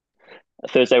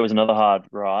 Thursday was another hard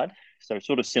ride, so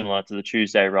sort of similar to the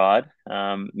Tuesday ride,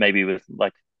 maybe with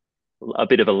like a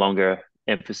bit of a longer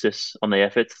emphasis on the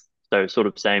efforts. So sort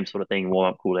of same sort of thing,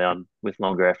 warm up, cool down with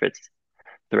longer efforts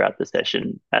throughout the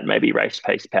session at maybe race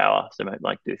pace power. So maybe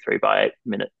like do 3 by 8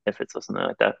 minute efforts or something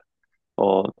like that,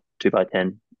 or 2 by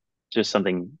 10, just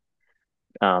something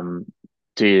um,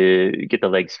 to get the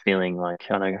legs feeling like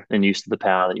I know and used to the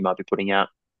power that you might be putting out.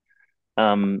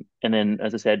 And then,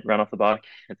 as I said, run off the bike.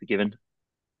 That's a given.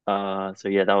 So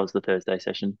yeah, that was the Thursday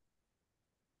session.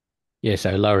 Yeah,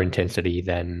 so lower intensity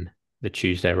than the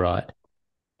Tuesday ride,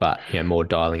 but more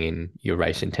dialing in your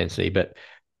race intensity. But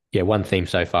yeah, one theme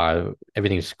so far,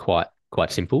 everything's quite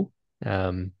simple,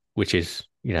 which is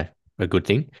a good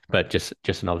thing. But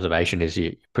just an observation is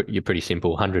you're pretty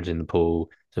simple. Hundreds in the pool,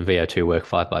 some VO2 work,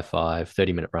 5 by 5,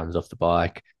 30-minute runs off the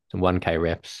bike, some 1K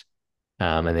reps,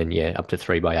 and then yeah, up to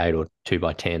 3 by 8 or 2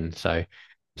 by 10. So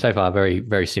far, very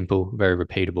very simple, very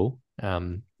repeatable.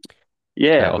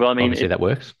 Yeah, So well, I mean, obviously that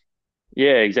works.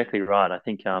 yeah, exactly right. I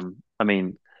think, I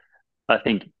mean, I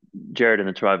think Jared and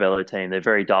the Trivello team, they're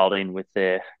very dialed in with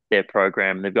their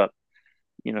program. They've got,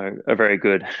 a very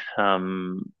good,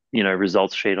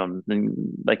 results sheet on.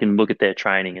 They can look at their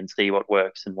training and see what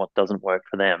works and what doesn't work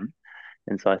for them.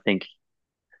 And so I think,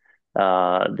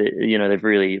 they've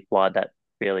really applied that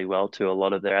fairly well to a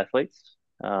lot of their athletes.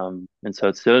 And so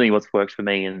it's certainly what's worked for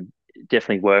me, and it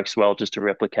definitely works well just to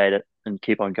replicate it and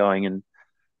keep on going. And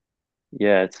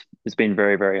yeah, it's been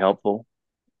very, very helpful.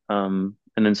 And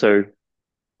then so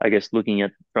I guess looking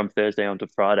at from Thursday on to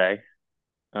Friday,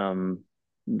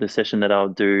 the session that I'll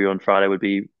do on Friday would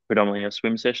be predominantly a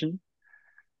swim session,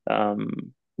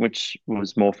 which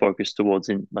was more focused towards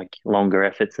in like longer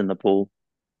efforts in the pool.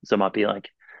 So it might be like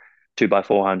 2 by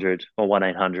 400 or 1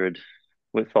 800,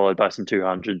 with followed by some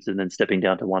 200s and then stepping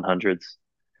down to 100s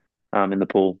in the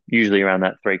pool, usually around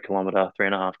that 3 kilometer,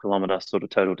 3.5 kilometer sort of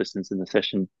total distance in the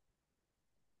session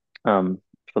um,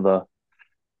 for the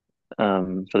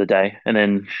day. And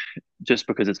then just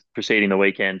because it's preceding the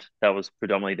weekend, that was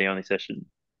predominantly the only session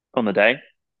on the day.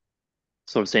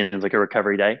 Sort of seems like a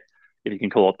recovery day, if you can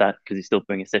call it that, because he's still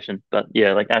doing a session. But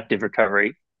yeah, like active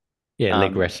recovery, Yeah,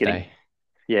 leg rest getting day.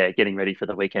 getting ready for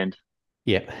the weekend.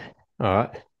 Yep. All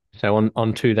right. So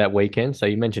on to that weekend. So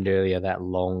you mentioned earlier that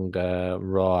long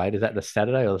ride. Is that the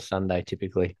Saturday or the Sunday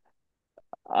typically?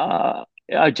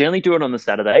 I generally do it on the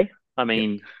Saturday. I Yep.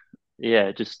 mean,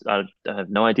 yeah, just I have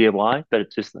no idea why, but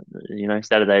it's just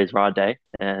Saturday is ride day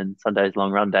and Sunday is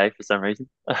long run day for some reason.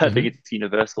 I think Hmm. it's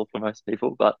universal for most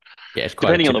people, but Yeah, it's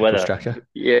quite a depending on the typical weather, structure.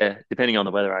 yeah, depending on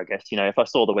the weather, I guess. If I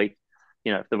saw the week,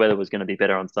 if the weather was going to be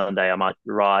better on Sunday, I might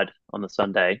ride on the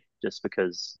Sunday just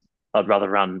because I'd rather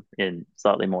run in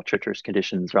slightly more treacherous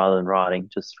conditions rather than riding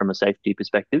just from a safety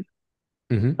perspective.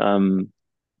 Hmm. Um,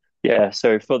 yeah,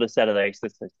 so for the Saturday, so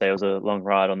let's say it was a long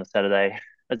ride on the Saturday.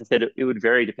 As I said, it would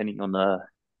vary depending on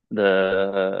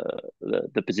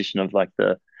the position of like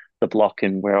the block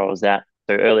and where I was at.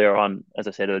 So earlier on, as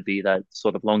I said, it would be that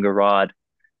sort of longer ride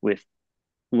with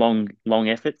long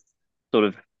efforts sort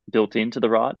of built into the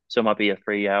ride. So it might be a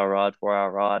 3 hour ride, 4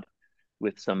 hour ride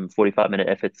with some 45-minute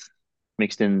efforts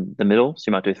mixed in the middle. So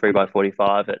you might do 3 by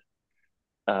 45 at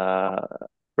uh,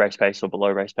 race pace or below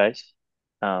race pace,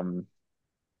 um,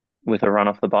 with a run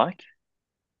off the bike.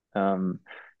 Um,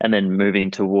 and then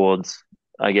moving towards,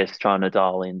 I guess, trying to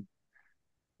dial in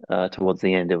towards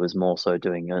the end, it was more so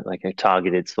doing like a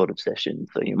targeted sort of session.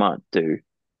 So you might do,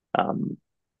 um,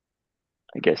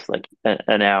 I guess, like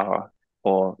an hour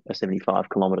or a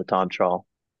 75-kilometer time trial,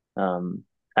 um,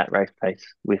 at race pace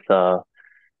with a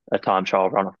time trial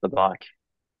run off the bike,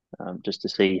 just to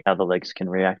see how the legs can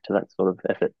react to that sort of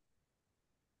effort.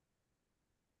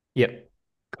 Yep.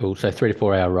 Cool. So 3 to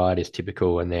 4 hour ride is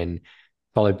typical, and then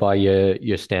followed by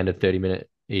your standard 30-minute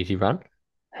easy run,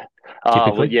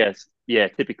 Well, typically. yes, yeah,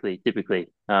 typically,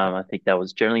 I think that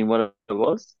was generally what it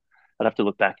was. I'd have to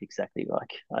look back exactly.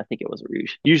 Like, I think it was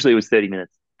usually it was 30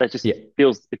 minutes. That just Yeah.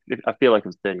 feels. I feel like it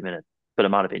was 30 minutes, but it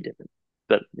might have been different.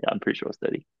 But yeah, I'm pretty sure it was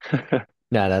 30.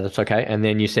 No, no, that's okay. And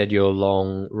then you said your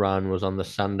long run was on the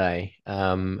Sunday.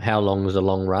 How long was the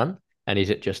long run? And is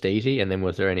it just easy? And then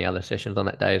was there any other sessions on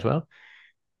that day as well?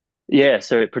 Yeah,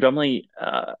 so predominantly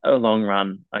a long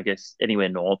run, I guess, anywhere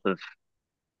north of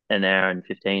an hour and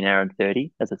 15, hour and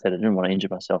 30. As I said, I didn't want to injure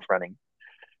myself running,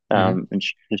 Hmm. and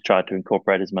just tried to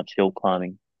incorporate as much hill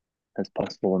climbing as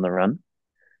possible in the run.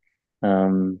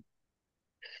 Um,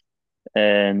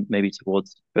 and maybe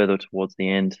further towards the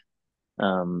end,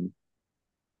 um,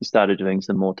 we started doing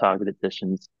some more targeted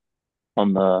sessions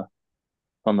on the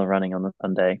running on the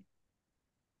Sunday,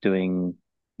 doing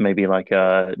maybe like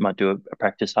might do a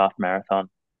practice half marathon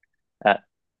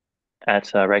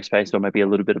at race pace, or maybe a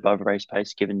little bit above race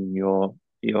pace, given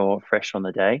you're fresh on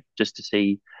the day, just to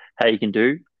see how you can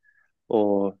do.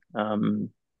 Or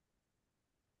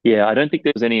yeah, I don't think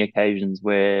there was any occasions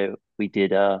where we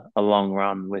did a long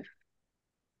run with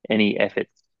any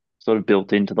efforts sort of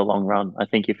built into the long run. I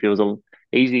think if it was a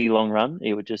easy long run,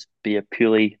 it would just be a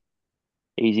purely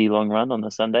easy long run on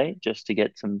the Sunday just to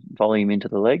get some volume into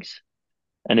the legs.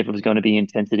 And if it was going to be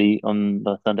intensity on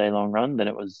the Sunday long run, then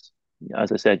it was,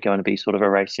 as I said, going to be sort of a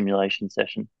race simulation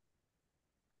session.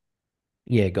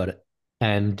 Yeah, got it.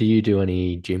 And do you do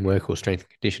any gym work or strength and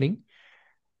conditioning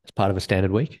as part of a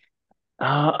standard week?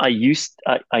 I used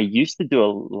to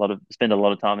do spend a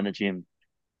lot of time in the gym,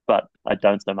 but I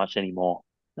don't so much anymore.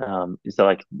 So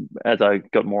like as I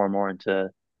got more and more into,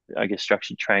 I guess,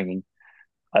 structured training,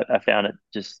 I found it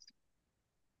just,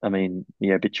 I mean,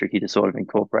 yeah, a bit tricky to sort of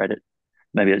incorporate it.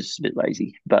 Maybe I was just a bit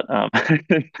lazy, but uh,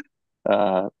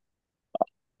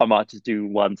 I might just do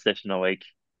one session a week.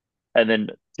 And then,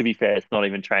 to be fair, it's not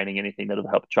even training anything that'll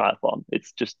help triathlon.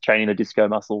 It's just training the disco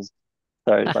muscles.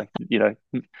 So like,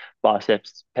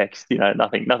 biceps, pecs,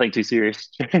 nothing too serious.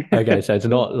 Okay, so it's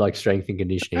not like strength and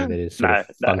conditioning that is sort of No,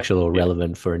 no, functional or yeah,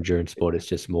 relevant for endurance sport. It's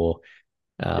just more,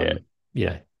 yeah, um,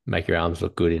 make your arms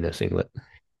look good in a singlet.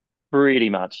 pretty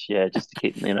much, yeah, just to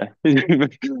keep,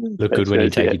 Look good it when you shows,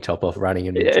 take yeah, your top off running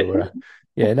in yeah, Ventura.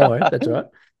 Yeah, no worries. That's all right.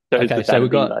 shows the Okay, so we vanity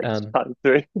got like coming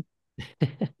through.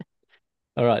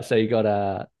 all right. So you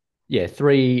got yeah,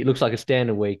 three. Looks like a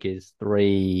standard week is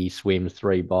three swims,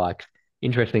 three bikes.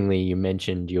 Interestingly, you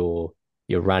mentioned your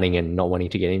running and not wanting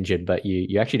to get injured, but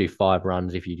you actually do five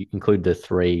runs if you include the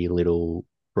three little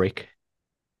brick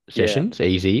Yeah, sessions,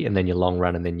 easy, and then your long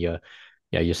run, and then your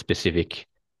specific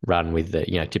run with the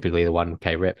typically the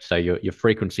 1K rep. So your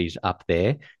frequency's up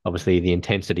there. Obviously, the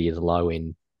intensity is low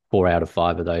in 4 out of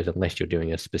 5 of those, unless you're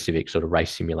doing a specific sort of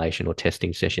race simulation or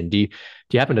testing session. Do you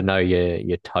happen to know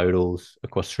your totals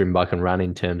across swim, bike, and run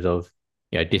in terms of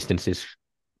distances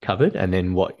covered, and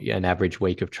then what an average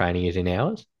week of training is in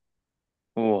hours?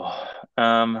 Oh,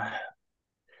 um,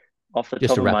 off the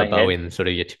Just top to of wrap a my bow head, in sort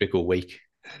of your typical week.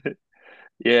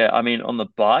 yeah, I mean, on the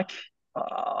bike,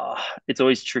 it's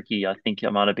always tricky. I think I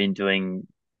might have been doing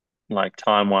like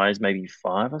time wise, maybe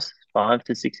 5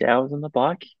 to 6 hours on the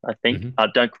bike. I think Hmm. I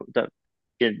don't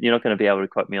you're not going to be able to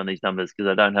quote me on these numbers because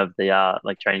I don't have the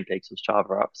like Training Peaks or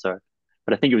Strava up. So,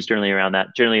 but I think it was generally around that,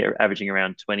 generally averaging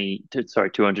around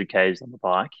 200 k's on the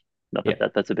bike. Not Yeah.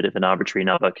 that that's a bit of an arbitrary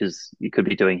number because you could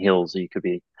be doing hills or you could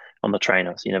be on the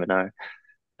trainer, so you never know.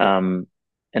 Yeah. Um,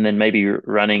 and then maybe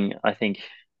running. I think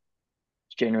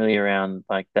generally around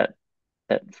like that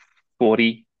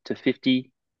 40 to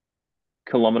 50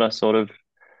 kilometer sort of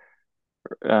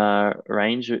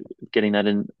range, getting that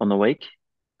in on the week.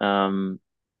 Um,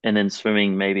 and then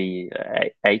swimming maybe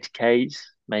 8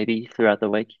 Ks maybe throughout the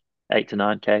week, 8 to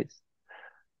 9 Ks.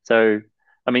 So,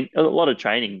 I mean, a lot of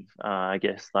training, I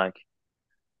guess, like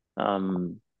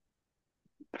um,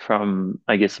 from,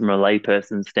 I guess, from a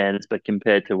layperson standards, but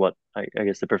compared to what I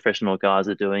guess the professional guys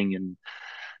are doing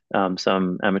and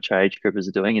some amateur age groupers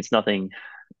are doing, it's nothing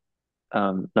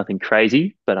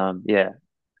crazy, but yeah,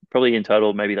 probably in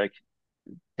total, maybe like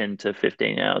 10 to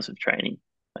 15 hours of training,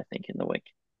 I think, in the week.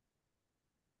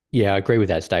 Yeah, I agree with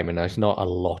that statement. There's not a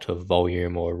lot of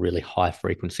volume or really high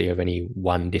frequency of any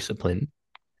one discipline,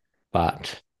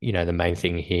 but the main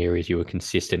thing here is you were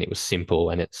consistent. It was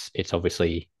simple, and it's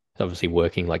obviously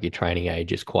working. Like your training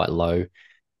age is quite low,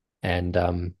 and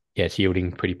yeah, it's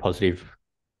yielding pretty positive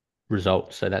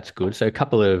results. So that's good. So a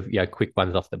couple of quick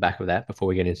ones off the back of that before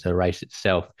we get into the race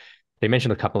itself. They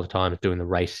mentioned a couple of times doing the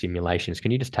race simulations.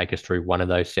 Can you just take us through one of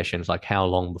those sessions? Like how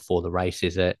long before the race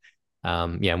is it?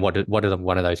 Yeah, and what are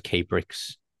one of those key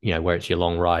bricks? Where it's your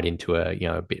long ride into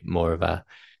a bit more of a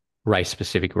race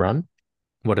specific run.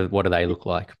 What do they look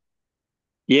like?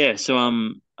 Yeah, so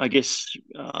I guess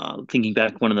thinking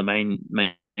back, one of the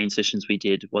main sessions we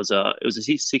did was it was a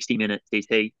 60-minute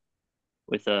TT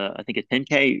with I think a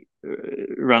 10K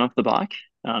run off the bike.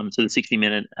 So the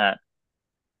 60-minute at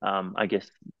I guess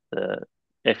the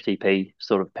FTP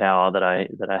sort of power that I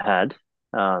had,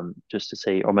 just to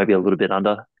see, or maybe a little bit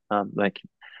under, like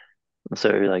so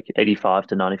like 85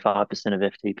 to 95% of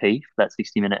FTP for that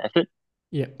 60-minute effort.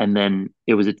 Yeah. And then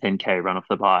it was a 10K run off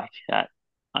the bike at,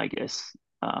 I guess,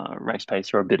 race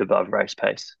pace or a bit above race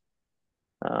pace,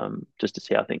 just to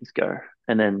see how things go.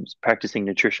 And then practicing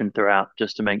nutrition throughout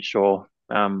just to make sure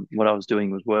what I was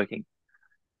doing was working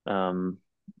um,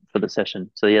 for the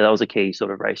session. So yeah, that was a key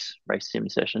sort of race sim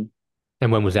session.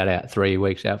 And when was that out? 3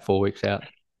 weeks out, 4 weeks out?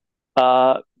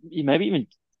 Maybe even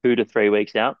 2 to 3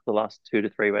 weeks out. The last 2 to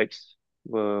 3 weeks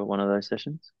were one of those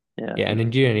sessions. Yeah, I Yeah. And think. then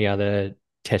do you do any other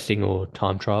testing or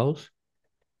time trials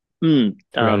Mm,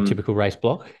 throughout a typical race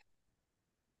block?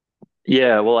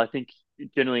 yeah, well, I think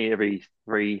generally every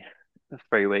 3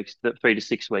 weeks, 3 to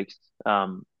 6 weeks,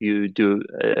 you do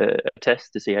a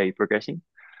test to see how you're progressing,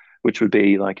 which would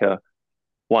be like a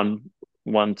one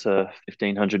one to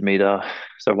 1,500 meter,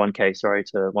 so 1K, sorry,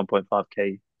 to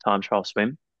 1.5K time trial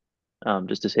swim,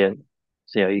 just to see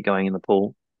how you're going in the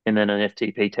pool, and then an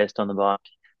FTP test on the bike,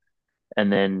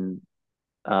 and then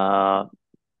uh,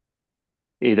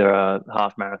 either a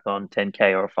half marathon,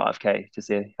 10K, or a 5K to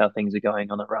see how things are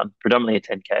going on the run. Predominantly a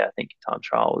 10K, I think, time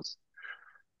trial was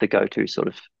the go-to sort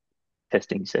of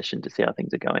testing session to see how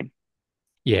things are going.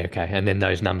 Yeah, okay. And then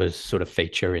those numbers sort of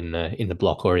feature in the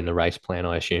block or in the race plan,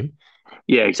 I assume.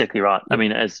 Yeah, exactly right. I Yep.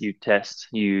 mean, as you test,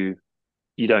 you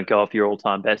don't go off your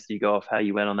all-time best. You go off how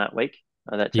you went on that week,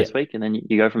 that Yeah. test week, and then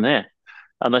you go from there.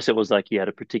 Unless it was like you had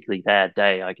a particularly bad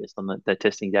day, I guess, on the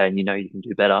testing day, and you know you can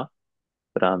do better.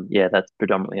 But yeah, that's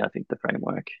predominantly, I think, the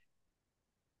framework.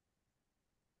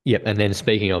 Yep. And then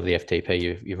speaking of the FTP,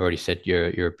 you've already said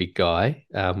you're a big guy.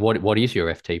 What is your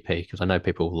FTP? Because I know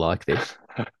people like this.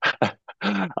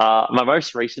 My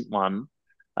most recent one,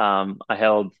 I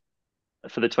held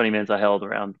for the 20 minutes. I held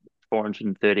around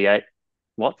 438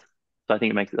 watts. So I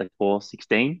think it makes it like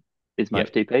 416 is my Yep.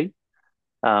 FTP.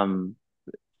 Um,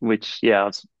 which yeah, I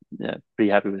was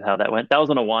pretty happy with how that went. That was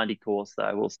on a windy course, though.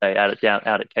 I will say out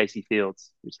at Casey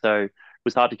Fields, so it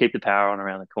was hard to keep the power on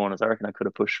around the corners. I reckon I could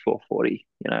have pushed 440,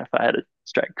 if I had a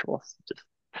straight course.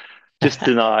 Just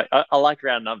to know, I like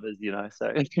round numbers,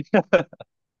 so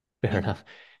Fair enough.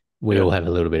 We yeah, all have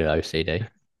a little bit of OCD.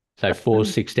 So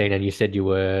 416, and you said you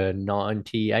were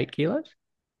 98 kilos?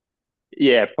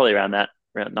 yeah, probably around that,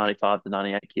 around 95 to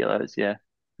 98 kilos. Yeah,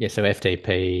 Yeah, so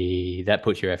FTP, that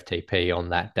puts your FTP on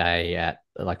that day at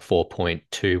like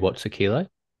 4.2 watts a kilo.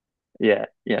 yeah,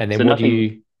 yeah. And then So what do nothing.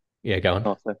 you, yeah, go on.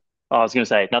 Oh, I was going to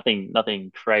say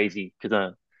nothing crazy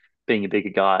because being a bigger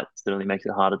guy, it certainly makes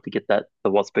it harder to get the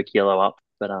watts per kilo up.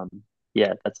 But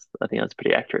yeah, that's I think that's a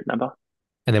pretty accurate number.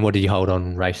 And then what did you hold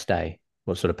on race day?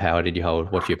 What sort of power did you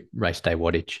hold? What's your race day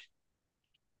wattage?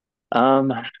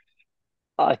 Um,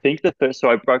 I think the first, so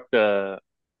I broke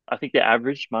I think the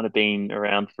average might have been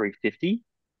around 350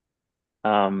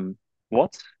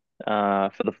 watts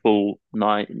for the full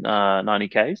 90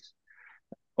 Ks,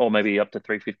 or maybe up to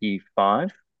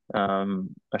 355.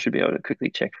 I should be able to quickly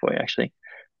check for you actually,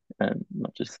 and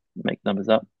not just make numbers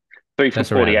up.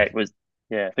 That's around. 348 was,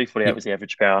 yeah, 348 Yeah. was the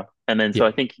average power. And then so Yeah.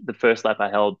 I think the first lap I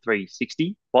held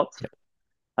 360 watts,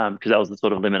 Yeah. because that was the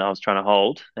sort of limit I was trying to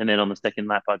hold. And then on the second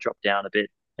lap I dropped down a bit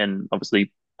and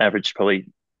obviously averaged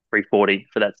probably 340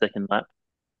 for that second lap.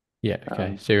 Yeah.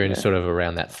 Okay. So you're in Yeah. sort of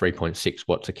around that 3.6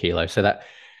 watts a kilo. So that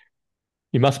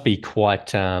you must be quite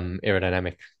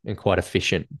aerodynamic and quite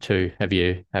efficient too. Have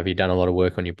you done a lot of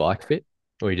work on your bike fit,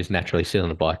 or you just naturally sit on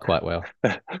the bike quite well?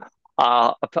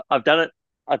 I've done it,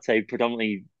 I'd say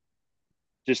predominantly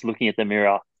just looking at the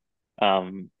mirror,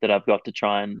 that I've got to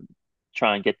try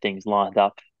and get things lined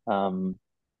up. I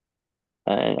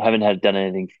haven't had done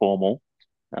anything formal.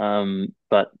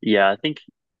 But yeah, I think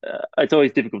it's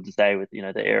always difficult to say with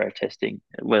the aero testing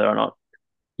whether or not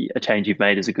a change you've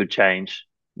made is a good change.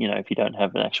 If you don't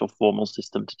have an actual formal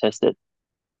system to test it.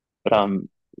 But Yeah.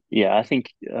 yeah, I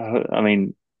think I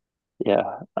mean,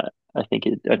 yeah, I think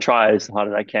I try as hard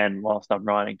as I can whilst I'm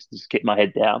riding to just keep my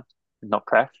head down and not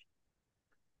crash.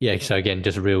 Yeah. So again,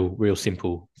 just real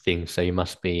simple things. So you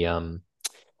must be a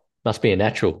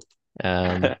natural.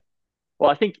 Um, Well,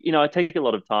 I think I take a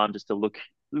lot of time just to look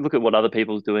at what other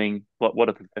people's doing, what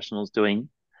a professional's doing.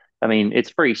 I mean, it's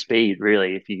free speed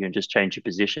really if you can just change your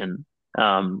position.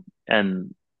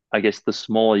 And I guess the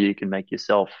smaller you can make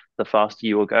yourself, the faster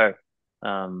you will go.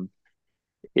 Um,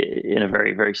 in a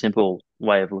very very simple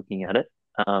way of looking at it.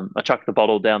 I chuck the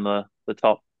bottle down the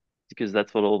top because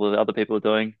that's what all the other people are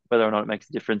doing. Whether or not it makes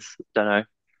a difference, don't know.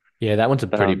 yeah, that one's a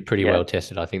But pretty yeah, well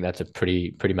tested. I think that's a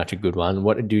pretty much a good one.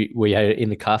 Were you in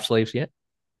the calf sleeves yet?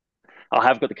 I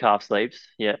have got the calf sleeves.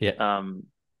 Yeah. Yeah.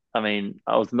 I mean,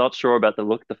 I was not sure about the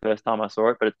look the first time I saw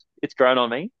it, but it's grown on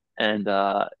me. And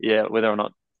yeah, whether or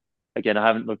not, again, I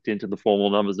haven't looked into the formal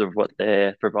numbers of what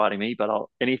they're providing me, but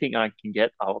anything I can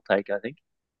get, I will take, I think.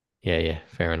 Yeah. Yeah.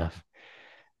 Fair enough.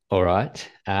 All right.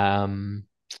 And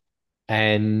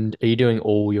are you doing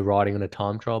all your riding on a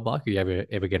time trial bike? Or are you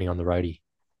ever getting on the roadie?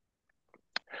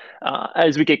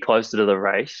 As we get closer to the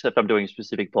race, if I'm doing a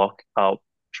specific block, I'll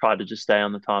try to just stay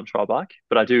on the time trial bike.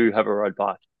 But I do have a road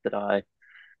bike that I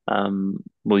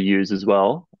will use as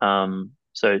well.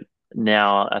 So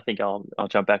now I think I'll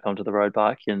jump back onto the road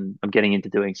bike, and I'm getting into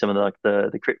doing some of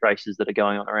the crit races that are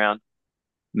going on around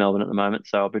Melbourne at the moment.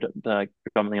 So I'll be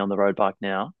predominantly on the road bike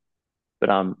now. But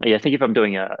yeah, I think if I'm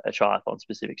doing a triathlon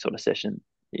specific sort of session,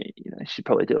 I should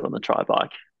probably do it on the tri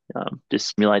bike.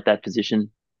 Just simulate that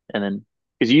position, and then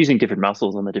because you're using different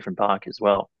muscles on the different bike as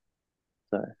well.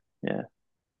 So yeah,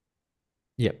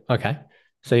 Yep. Okay.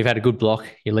 So you've had a good block.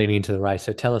 You're leading into the race.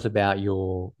 So tell us about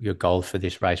your goals for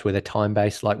this race. Were they time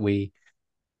based like we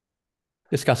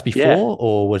discussed yeah, before,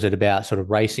 or was it about sort of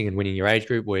racing and winning your age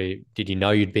group? Where did you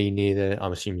know you'd be near the?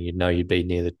 I'm assuming you'd know you'd be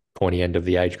near the pointy end of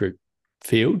the age group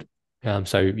field.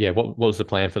 So yeah, what was the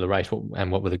plan for the race,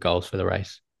 and what were the goals for the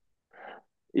race?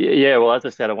 yeah. Well, as I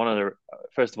said, I wanted to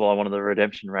first of all, I wanted the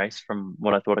redemption race from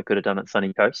what I thought I could have done at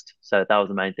Sunny Coast. So that was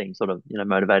the main thing, sort of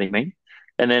motivating me,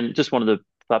 and then just wanted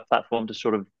the platform to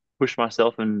sort of push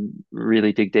myself and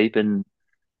really dig deep and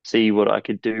see what I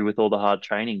could do with all the hard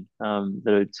training that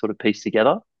I'd sort of pieced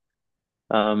together.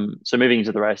 So moving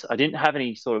into the race, I didn't have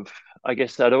any sort of, I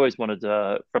guess I'd always wanted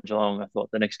from Geelong, I thought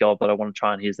the next goal, but I want to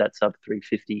try and hit that sub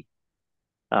 350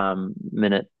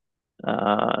 minute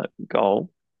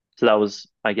goal. So that was,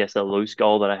 I guess, a loose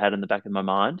goal that I had in the back of my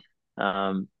mind.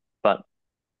 But,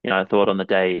 I thought on the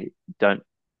day, don't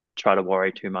try to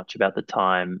worry too much about the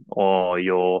time or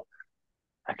your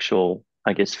actual,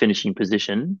 I guess, finishing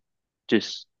position.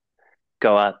 Just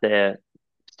go out there,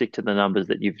 stick to the numbers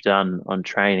that you've done on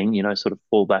training, sort of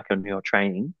fall back on your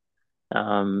training,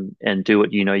 and do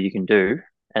what you know you can do,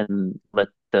 and let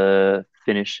the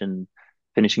finishing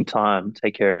time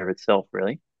take care of itself,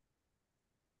 really.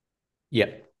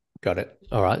 Yep. Got it.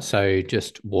 All right. So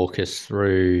just walk us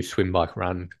through swim, bike,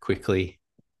 run quickly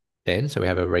then. So we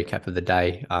have a recap of the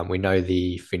day. We know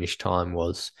the finish time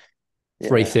was Yeah.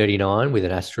 3:39 with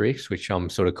an asterisk, which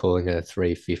I'm sort of calling a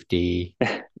 3:50,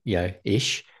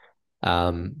 ish.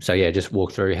 So yeah, just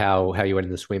walk through how you went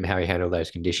in the swim, how you handled those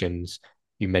conditions.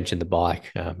 You mentioned the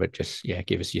bike, but just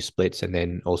give us your splits, and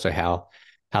then also how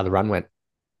the run went.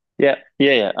 Yeah,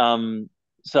 yeah, yeah.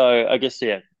 So I guess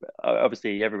yeah,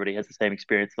 obviously everybody has the same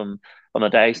experience on the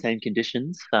day, same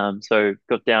conditions. So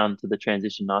got down to the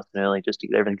transition nice and early just to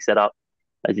get everything set up.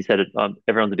 As you said,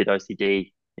 everyone's a bit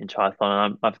OCD in triathlon,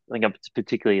 and I think I'm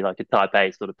particularly like a type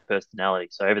A sort of personality,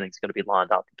 so everything's got to be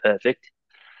lined up perfect.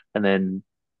 And then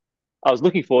I was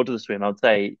looking forward to the swim. I would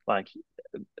say like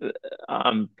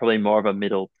I'm probably more of a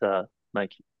middle to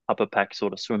like upper pack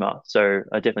sort of swimmer, so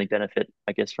I definitely benefit,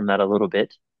 I guess, from that a little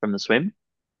bit from the swim,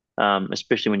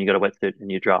 especially when you got a wetsuit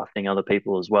and you're drafting other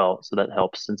people as well. So that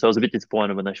helps. And so I was a bit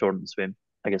disappointed when they shortened the swim,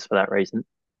 I guess, for that reason.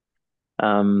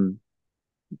 Um,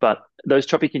 but those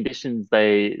choppy conditions,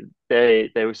 they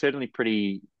were certainly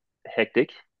pretty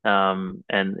hectic, and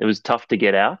it was tough to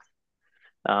get out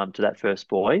to that first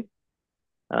buoy.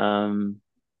 Um,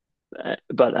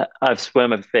 but I've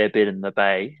swum a fair bit in the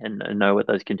bay and know what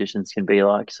those conditions can be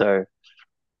like. So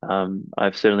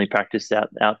I've certainly practiced out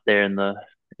there in the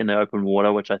open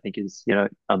water, which I think is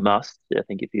a must. I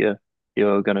think if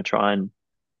you're going to try and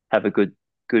have a good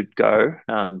go,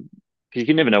 because you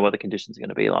can never know what the conditions are going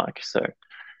to be like. So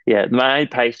yeah, my main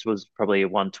pace was probably a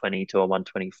 120 to a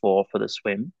 124 for the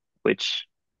swim, which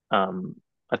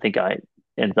I think I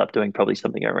ended up doing probably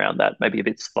something around that, maybe a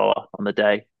bit slower on the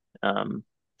day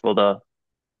for the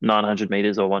 900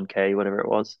 meters or 1K, whatever it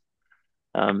was.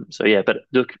 So yeah, but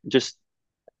look, just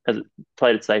as it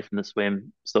played it safe in the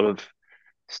swim, sort of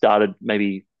started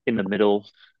maybe in the middle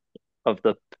of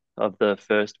the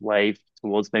first wave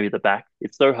towards maybe the back.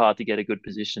 It's so hard to get a good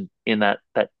position in that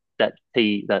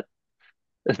T that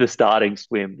the starting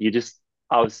swim.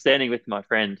 I was standing with my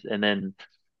friend, and then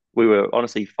we were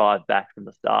honestly five back from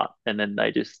the start, and then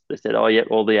they said, "Oh yeah,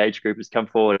 all the age group has come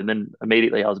forward," and then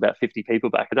immediately I was about 50 people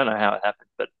back. I don't know how it happened,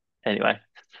 but anyway,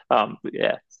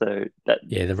 yeah. So that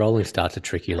Yeah, the rolling starts are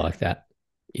tricky like that.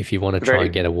 If you want to try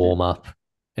and very get a warm up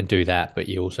and do that, but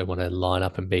you also want to line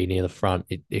up and be near the front,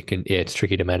 it can, yeah, it's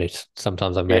tricky to manage.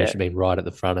 Sometimes I've managed yeah to be right at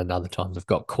the front, and other times I've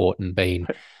got caught and been,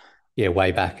 yeah,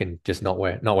 way back and just not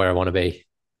where I want to be.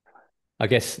 I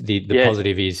guess the yeah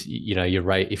positive is, your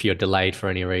rate, if you're delayed for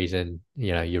any reason,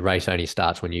 your race only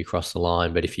starts when you cross the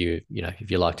line. But if you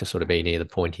like to sort of be near the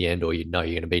pointy end, or you're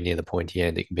going to be near the pointy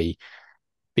end, it can be a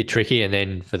bit tricky. And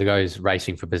then for the guys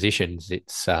racing for positions,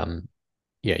 it's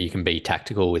yeah, you can be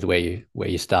tactical with where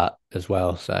you start as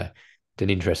well. So it's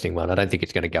an interesting one. I don't think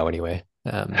it's going to go anywhere.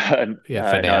 Yeah,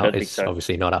 for no, I now, don't think it's so.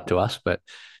 obviously not up to us, but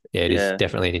yeah, it is Yeah.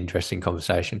 definitely an interesting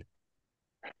conversation.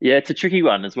 Yeah, it's a tricky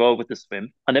one as well with the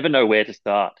swim. I never know where to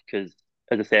start because,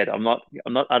 as I said, I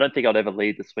don't think I'd ever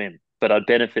lead the swim, but I'd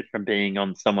benefit from being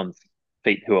on someone's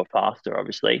feet who are faster,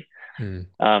 obviously. Mm.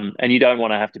 And you don't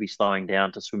want to have to be slowing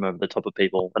down to swim over the top of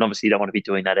people. And obviously, you don't want to be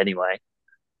doing that anyway.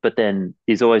 But then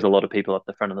there's always a lot of people up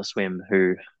the front of the swim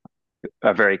who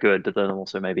are very good, but then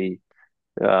also maybe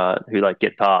who like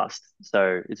get past.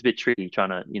 So it's a bit tricky trying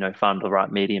to, find the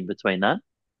right medium between that.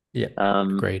 Yeah,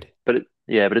 Um, agreed. but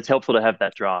it's helpful to have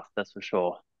that draft, that's for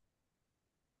sure.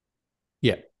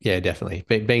 Yeah, yeah, definitely.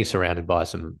 Being surrounded by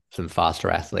some faster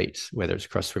athletes, whether it's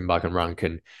cross swim, bike, and run,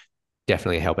 can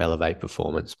definitely help elevate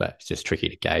performance. But it's just tricky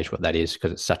to gauge what that is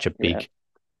because it's such a Yeah, big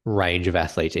range of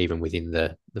athletes, even within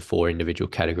the four individual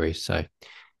categories. So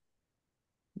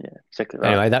yeah, exactly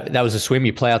right. anyway, that was a swim.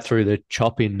 You plowed through the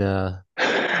chop in the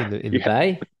Yeah,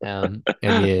 bay, and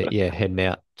yeah, heading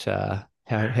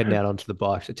out onto the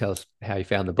bike. So tell us how you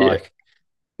found the yeah, bike.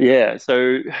 yeah.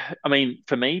 So, I mean,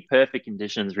 for me, perfect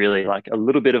conditions really like a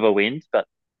little bit of a wind, but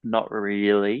not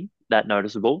really that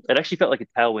noticeable. It actually felt like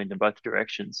a tailwind in both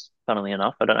directions, funnily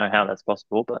enough. I don't know how that's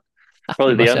possible, but You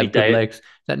probably the must only have good day, legs.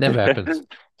 That never happens.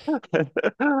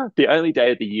 the only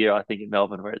day of the year I think in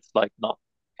Melbourne where it's like not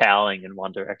howling in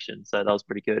one direction. So that was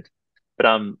pretty good. But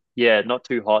yeah, not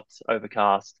too hot,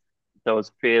 overcast. That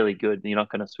was fairly good. You're not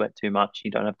going to sweat too much.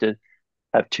 You don't have to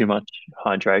have too much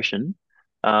hydration.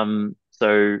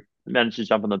 So managed to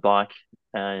jump on the bike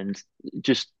and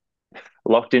just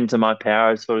locked into my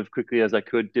power as sort of quickly as I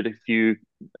could. Did a few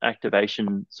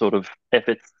activation sort of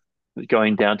efforts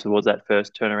going down towards that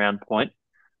first turnaround point.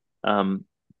 Um,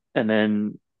 and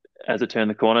then as it turned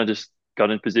the corner, just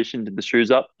got in position, did the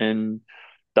shoes up, and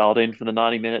dialed in for the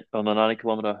 90-minute on the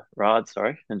 90-kilometer ride.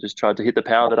 Sorry, and just tried to hit the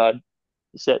power that I'd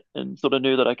set and sort of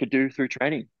knew that I could do through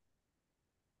training.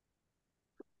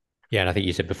 Yeah, and I think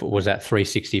you said before, was that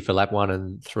 360 for lap one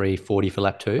and 340 for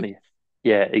lap two? Funny.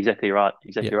 Yeah, exactly right. Yeah.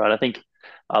 Exactly right. I think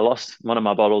I lost one of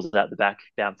my bottles out the back,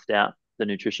 bounced out the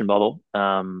nutrition bottle,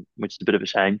 which is a bit of a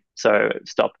shame. So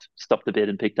stopped a bit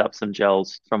and picked up some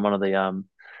gels from one of the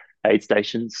aid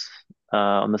stations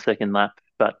on the second lap.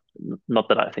 But not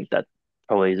that I think that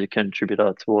probably is a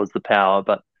contributor towards the power,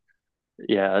 but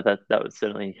yeah, that was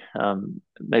certainly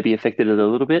maybe affected it a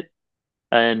little bit.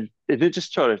 and they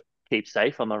just try to keep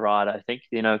safe on the ride. I think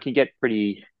it can get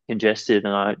pretty congested,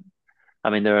 and I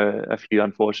mean there are a few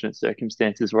unfortunate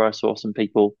circumstances where I saw some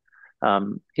people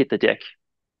hit the deck,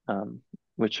 um,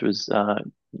 which was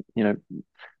you know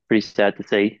pretty sad to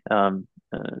see.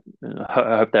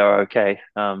 I hope they are okay.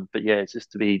 But yeah, it's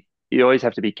just you always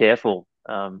have to be careful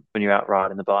when you're out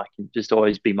riding the bike, and just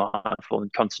always be mindful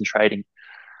and concentrating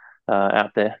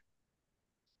out there.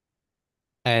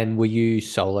 And were you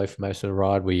solo for most of the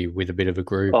ride? Were you with a bit of a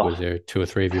group? Was Oh there two or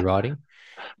three of you riding?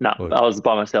 no, Or I was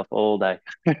by myself all day.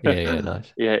 yeah, yeah,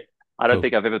 nice, Yeah, cool. I don't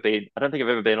think I've ever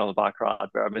been on a bike ride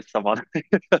where I missed someone.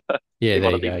 Yeah, If there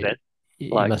one of you the go. event,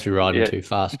 You like must be riding yeah, too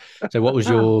fast. So, what was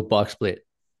your bike split?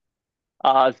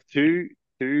 two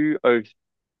oh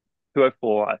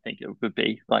 204, I think it would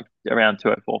be like around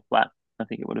 204 flat. I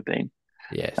think it would have been.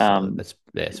 Yeah, solid. Um,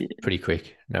 That's pretty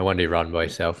quick. No wonder you're riding by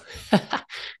yourself.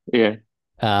 yeah.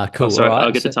 Oh, Cool. All sorry, I'll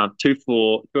right. get the So, time.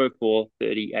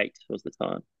 204:38 was the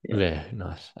time. Yeah, yeah,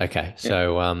 nice. Okay. yeah.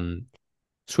 So,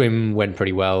 swim went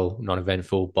pretty well,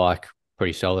 non-eventful. Bike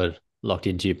pretty solid. Locked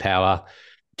into your power.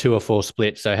 2 or 4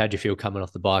 split. So, how'd you feel coming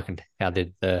off the bike, and how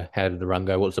did the run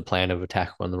go? What was the plan of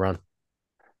attack on the run?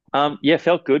 Yeah,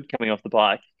 felt good coming off the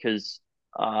bike because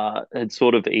had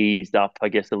sort of eased up, I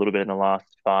guess, a little bit in the last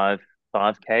five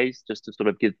Ks, just to sort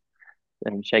of give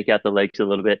and shake out the legs a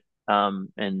little bit,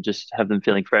 and just have them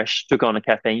feeling fresh. Took on a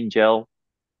caffeine gel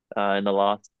in the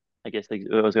last, I guess it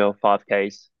was 5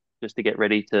 Ks, just to get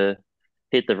ready to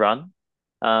hit the run.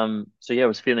 So yeah, I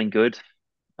was feeling good.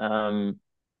 Um,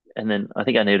 and then I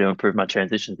think I need to improve my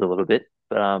transitions a little bit.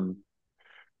 But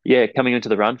yeah, coming into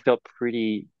the run felt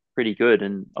pretty good,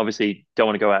 and obviously don't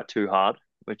want to go out too hard,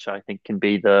 which I think can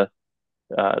be the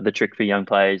trick for young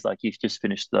players. Like you've just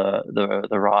finished the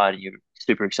ride, and you're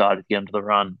super excited to get into the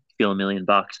run, feel $1 million,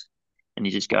 and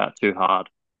you just go out too hard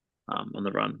on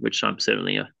the run, which I'm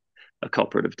certainly a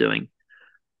culprit of doing.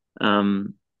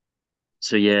 Um,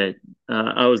 so yeah,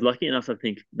 I was lucky enough. I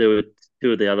think there were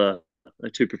two of the other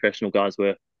two professional guys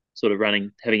were sort of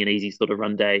having an easy sort of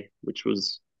run day, which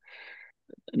was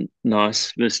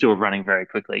nice. They're still running very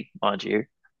quickly, mind you.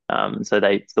 So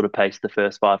they sort of paced the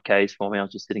first 5Ks for me. I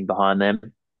was just sitting behind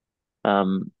them.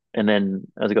 And then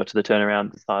as I got to the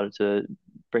turnaround, decided to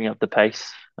bring up the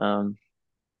pace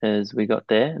as we got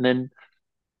there. And then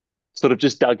sort of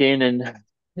just dug in and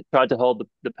tried to hold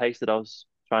the pace that I was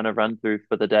trying to run through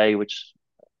for the day, which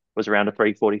was around a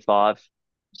 3:45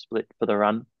 split for the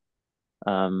run.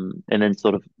 And then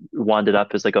sort of wind it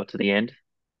up as I got to the end.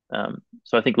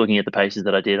 So I think looking at the paces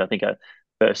that I did, I think I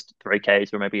first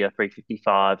 3Ks were maybe a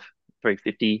 3:55,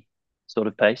 3:50 sort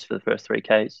of pace for the first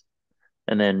 3Ks.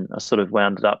 And then I sort of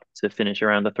wound it up to finish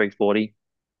around the 3:40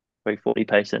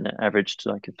 pace, and averaged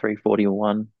like a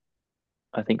 3:41,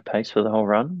 I think, pace for the whole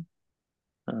run.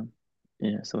 Um,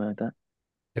 yeah, something like that.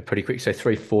 They're pretty quick. So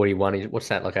 341 is what's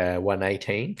that, like a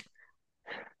 118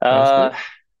 time Uh, split?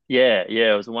 yeah,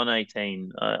 it was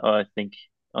 118, I think,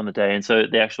 on the day. And so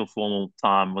the actual formal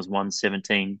time was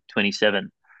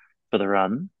 1:17:27 for the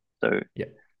run. So Yeah.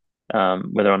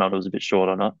 whether or not it was a bit short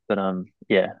or not, but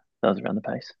yeah, that was around the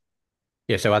pace.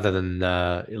 Yeah. So other than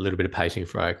a little bit of pacing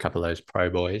for a couple of those pro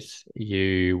boys,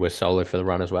 you were solo for the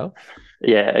run as well.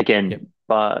 Yeah, again, Yep.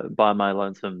 by my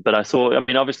lonesome. But I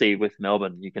mean, obviously with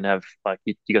Melbourne, you can have like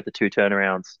you got the two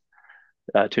turnarounds,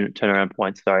 two turnaround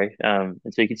points, sorry. And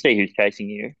so you can see who's chasing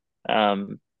you.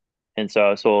 Um, and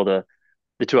so I saw the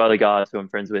two other guys who I'm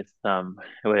friends with, who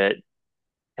were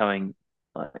coming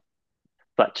like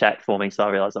flat chat for me. So I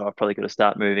realized, oh, I've probably got to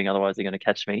start moving, otherwise they're going to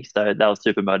catch me. So that was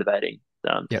super motivating,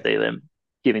 to Yep. see them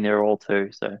giving their all too.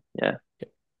 So yeah.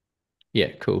 Yep.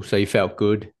 Yeah. Cool. So you felt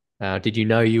good. Did you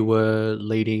know you were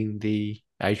leading the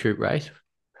age group race?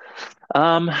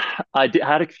 Um, had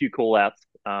a few call outs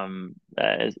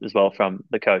as well from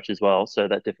the coach as well, so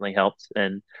that definitely helped.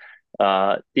 And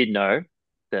did know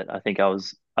that I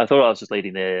thought I was just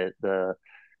leading the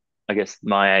I guess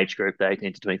my age group, the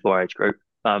 18 to 24 age group.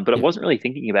 But I Yep. wasn't really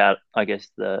thinking about, I guess,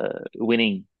 the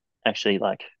winning actually,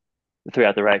 like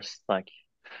throughout the race. Like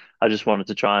I just wanted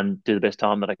to try and do the best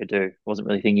time that I could do. I wasn't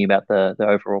really thinking about the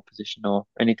overall position or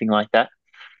anything like that.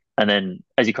 And then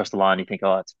as you cross the line, you think,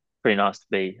 oh, it's pretty nice to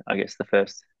be, I guess, the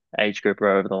first age grouper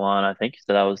over the line, I think.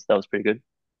 So that was pretty good.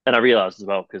 And I realized as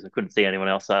well, because I couldn't see anyone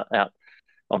else out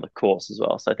on the course as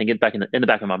well. So I think back in the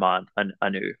back of my mind, I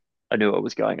knew what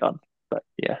was going on. But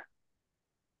yeah.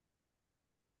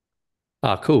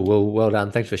 Oh, cool. Well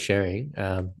done. Thanks for sharing.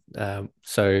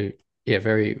 So yeah,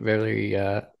 very, very,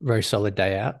 very solid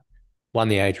day out. Won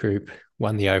the age group,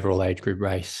 won the overall age group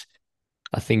race.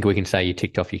 I think we can say you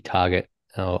ticked off your target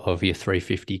of your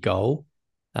 350 goal.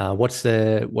 What's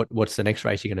the next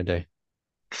race you're going to do?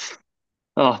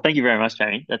 Oh, thank you very much,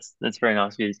 Jamie. That's very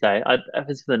nice of you to say.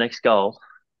 As for the next goal,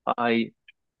 I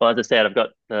well, as I said, I've got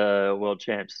the world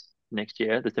champs next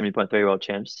year, the 70.3 world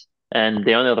champs, and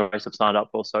the only other race I've signed up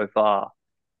for so far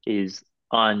is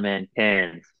Ironman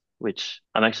Cairns, which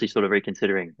I'm actually sort of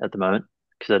reconsidering at the moment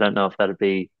because I don't know if that'd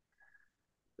be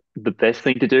the best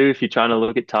thing to do if you're trying to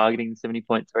look at targeting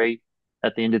 70.3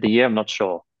 at the end of the year. I'm not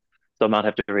sure. So I might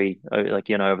have to like,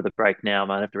 over the break now, I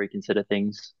might have to reconsider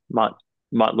things. Might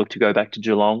look to go back to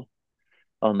Geelong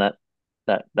on that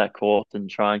course and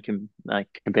try and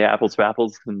compare apples to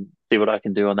apples and see what I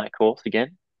can do on that course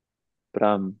again.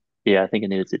 But yeah, I think I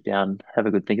need to sit down, have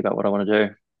a good think about what I want to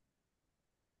do.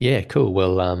 Yeah, cool.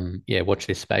 Well, yeah, watch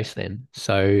this space then.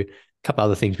 So, a couple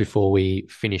other things before we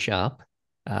finish up.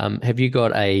 Have you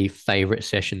got a favorite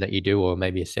session that you do, or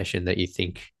maybe a session that you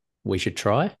think we should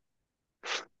try?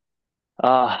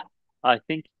 Uh I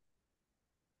think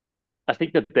I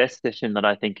think the best session that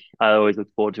I think I always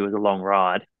look forward to is a long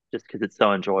ride, just because it's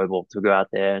so enjoyable to go out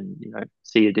there and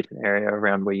see a different area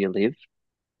around where you live.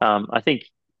 I think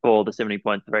for the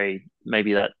 70.3,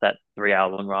 maybe that 3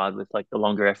 hour long ride with like the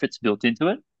longer efforts built into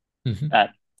it Hmm. at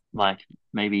like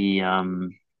maybe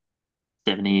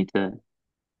 70 to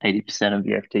 80% of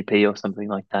your FTP or something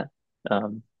like that,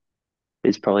 um,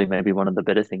 is probably maybe one of the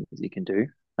better things you can do.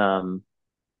 Um,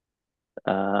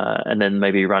 and then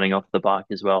maybe running off the bike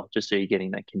as well, just so you're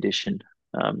getting that condition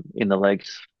in the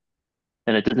legs.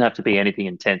 And it doesn't have to be anything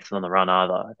intense on the run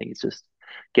either. I think it's just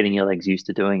getting your legs used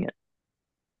to doing it.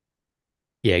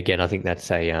 Yeah, again, I think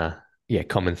that's a yeah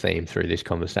common theme through this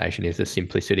conversation is the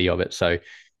simplicity of it. So,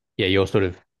 yeah, your sort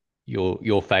of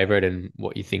your favorite and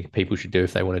what you think people should do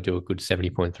if they want to do a good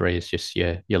 70.3 is just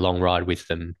your long ride with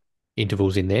some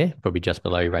intervals in there, probably just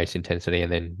below your race intensity,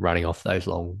 and then running off those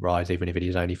long rides, even if it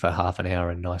is only for half an hour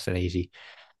and nice and easy.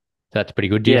 So that's pretty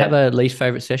good. Do you have Yeah. a least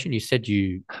favorite session? You said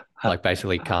you like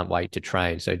basically can't wait to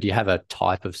train. So do you have a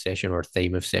type of session or a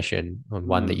theme of session on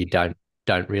one that Mm. you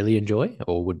don't really enjoy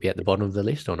or would be at the bottom of the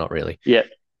list or not really? Yeah.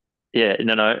 Yeah.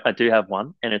 No, I do have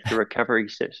one, and it's a recovery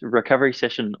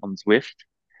session on Zwift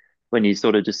when you're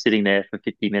sort of just sitting there for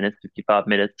 50 minutes, 55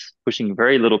 minutes, pushing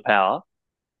very little power,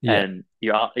 Yeah. and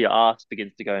your ass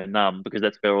begins to go numb because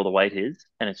that's where all the weight is,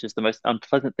 and it's just the most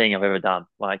unpleasant thing I've ever done.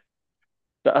 Like,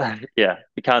 yeah,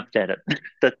 you can't stand it.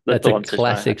 That's That's the a one session I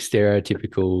classic have.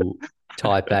 stereotypical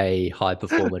type A high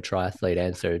performer triathlete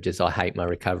answer. Just I hate my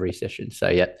recovery session. So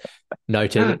yeah,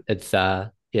 noted. It's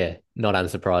yeah, not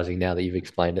unsurprising now that you've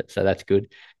explained it. So that's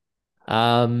good.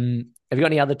 Have you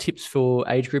got any other tips for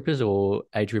age groupers or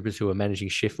age groupers who are managing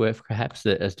shift work perhaps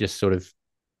that is just sort of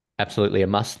absolutely a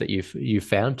must that you've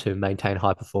found to maintain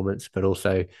high performance, but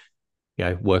also,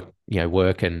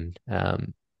 work and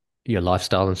your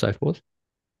lifestyle and so forth?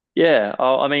 Yeah,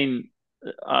 I mean,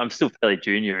 I'm still fairly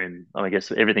junior in, I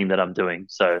guess, everything that I'm doing.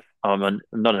 So I'm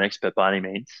not an expert by any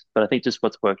means, but I think just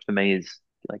what's worked for me is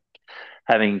like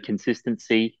having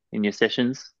consistency in your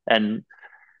sessions. And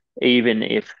even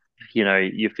if,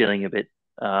 you're feeling a bit,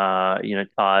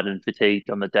 tired and fatigued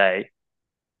on the day,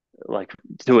 like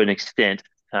to an extent,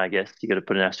 I guess you got to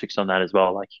put an asterisk on that as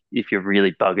well. Like if you're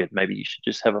really buggered, maybe you should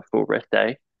just have a full rest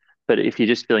day. But if you're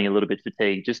just feeling a little bit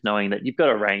fatigued, just knowing that you've got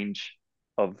a range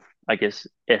of, I guess,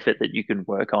 effort that you can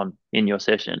work on in your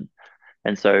session.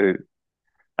 And so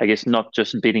I guess not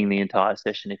just beating the entire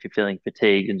session if you're feeling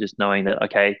fatigued and just knowing that,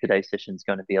 okay, today's session is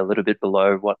going to be a little bit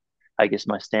below what I guess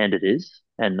my standard is,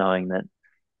 and knowing that,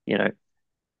 you know,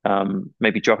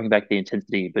 maybe dropping back the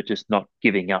intensity, but just not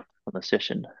giving up on the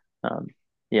session. Um,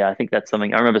 yeah, I think that's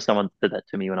something. I remember someone said that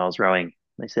to me when I was rowing.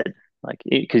 They said like,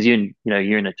 because you're in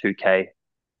a 2K,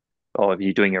 or if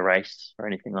you're doing a race or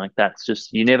anything like that, it's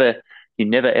just you never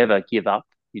ever give up.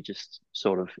 You just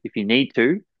sort of, if you need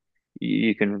to,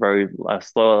 you can row a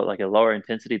slower, like a lower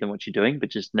intensity than what you're doing, but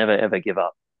just never ever give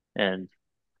up. And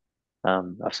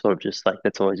I've sort of just like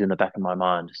that's always in the back of my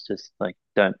mind. It's just like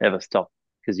don't ever stop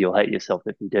because you'll hate yourself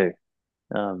if you do.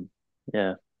 Um,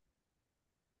 yeah.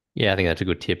 Yeah, I think that's a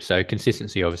good tip. So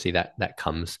consistency, obviously, that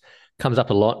comes up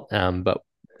a lot. But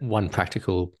one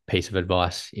practical piece of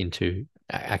advice into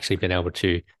actually being able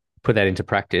to put that into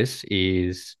practice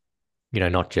is,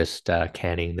 not just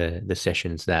canning the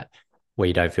sessions that where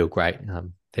you don't feel great.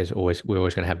 We're always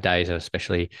going to have days, and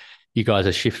especially you guys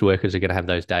as shift workers are going to have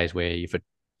those days where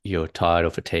you're tired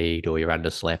or fatigued or you're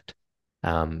underslept.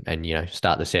 And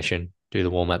start the session, do the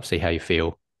warm up, see how you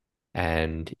feel,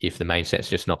 and if the main set's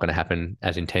just not going to happen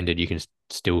as intended, you can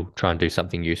still try and do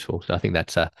something useful. So I think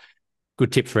that's a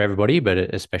good tip for everybody, but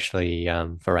especially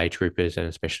for age groupers and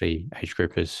especially age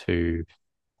groupers who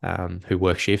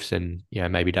work shifts and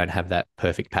maybe don't have that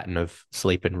perfect pattern of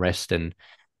sleep and rest and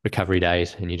recovery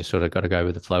days, and you just sort of got to go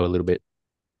with the flow a little bit.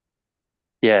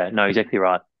 Yeah, no, exactly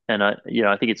right. And I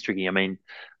think it's tricky. I mean,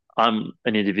 I'm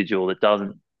an individual that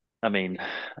doesn't, I mean,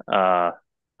 uh,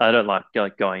 I don't like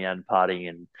going out and partying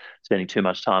and spending too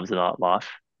much time in the nightlife.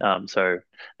 So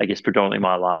I guess predominantly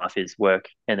my life is work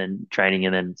and then training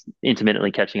and then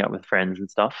intermittently catching up with friends and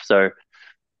stuff. So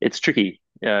it's tricky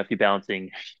if you're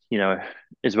balancing, you know,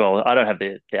 as well. I don't have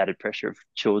the added pressure of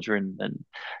children and,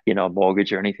 a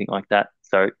mortgage or anything like that.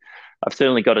 So I've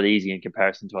certainly got it easy in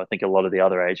comparison to, I think, a lot of the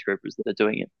other age groupers that are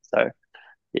doing it. So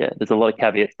yeah, there's a lot of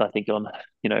caveats, I think, on,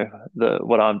 the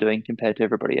what I'm doing compared to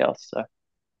everybody else. So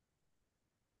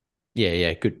Yeah,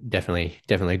 yeah, good, definitely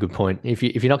a good point. If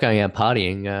you're not going out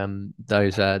partying,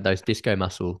 those disco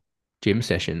muscle gym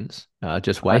sessions are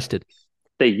just I, wasted.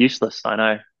 they're useless. I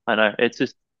know. It's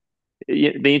just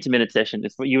the intermittent session.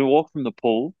 It's you walk from the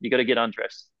pool, you got to get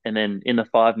undressed, and then in the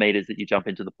 5 meters that you jump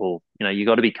into the pool, you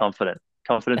got to be confident.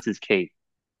 Confidence is key.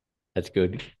 That's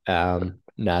good. No,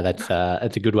 that's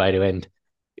a good way to end.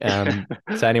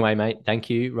 So anyway, mate, thank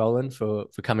you, Roland, for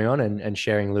coming on and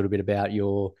sharing a little bit about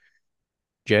your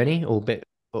journey. Albeit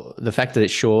the fact that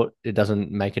it's short, it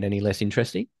doesn't make it any less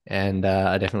interesting. And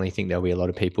I definitely think there'll be a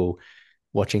lot of people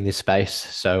watching this space.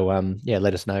 So yeah,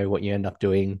 let us know what you end up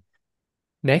doing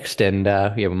next. And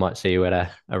yeah, we might see you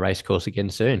at a race course again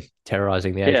soon,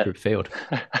 terrorizing the age Yeah. group field.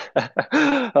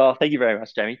 Oh, thank you very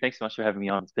much, Jamie. Thanks so much for having me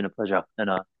on. It's been a pleasure. And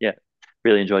yeah,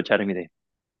 really enjoyed chatting with you.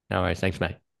 No worries. Thanks,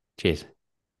 mate. Cheers.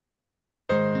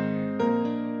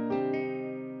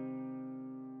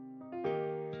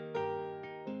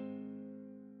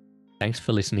 Thanks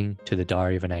for listening to the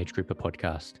Diary of an Age Grouper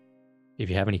podcast. If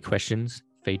you have any questions,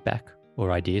 feedback,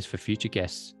 or ideas for future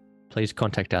guests, please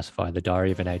contact us via the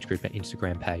Diary of an Age Grouper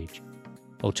Instagram page.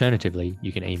 Alternatively,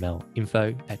 you can email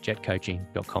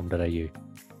info@jetcoaching.com.au.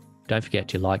 Don't forget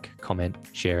to like, comment,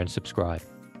 share, and subscribe.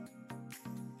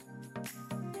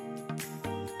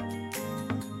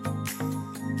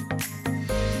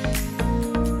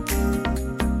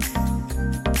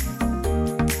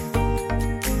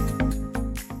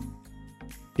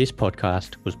 This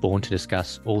podcast was born to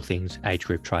discuss all things age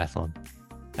group triathlon.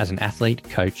 As an athlete,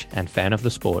 coach, and fan of the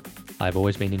sport, I've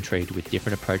always been intrigued with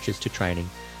different approaches to training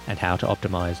and how to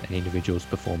optimize an individual's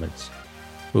performance.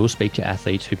 We will speak to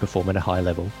athletes who perform at a high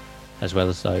level, as well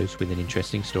as those with an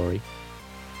interesting story.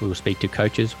 We will speak to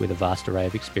coaches with a vast array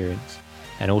of experience,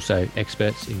 and also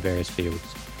experts in various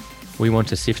fields. We want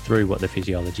to sift through what the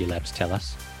physiology labs tell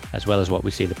us, as well as what we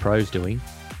see the pros doing,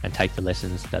 and take the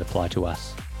lessons that apply to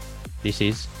us. This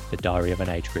is the Diary of an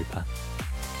Age Grouper.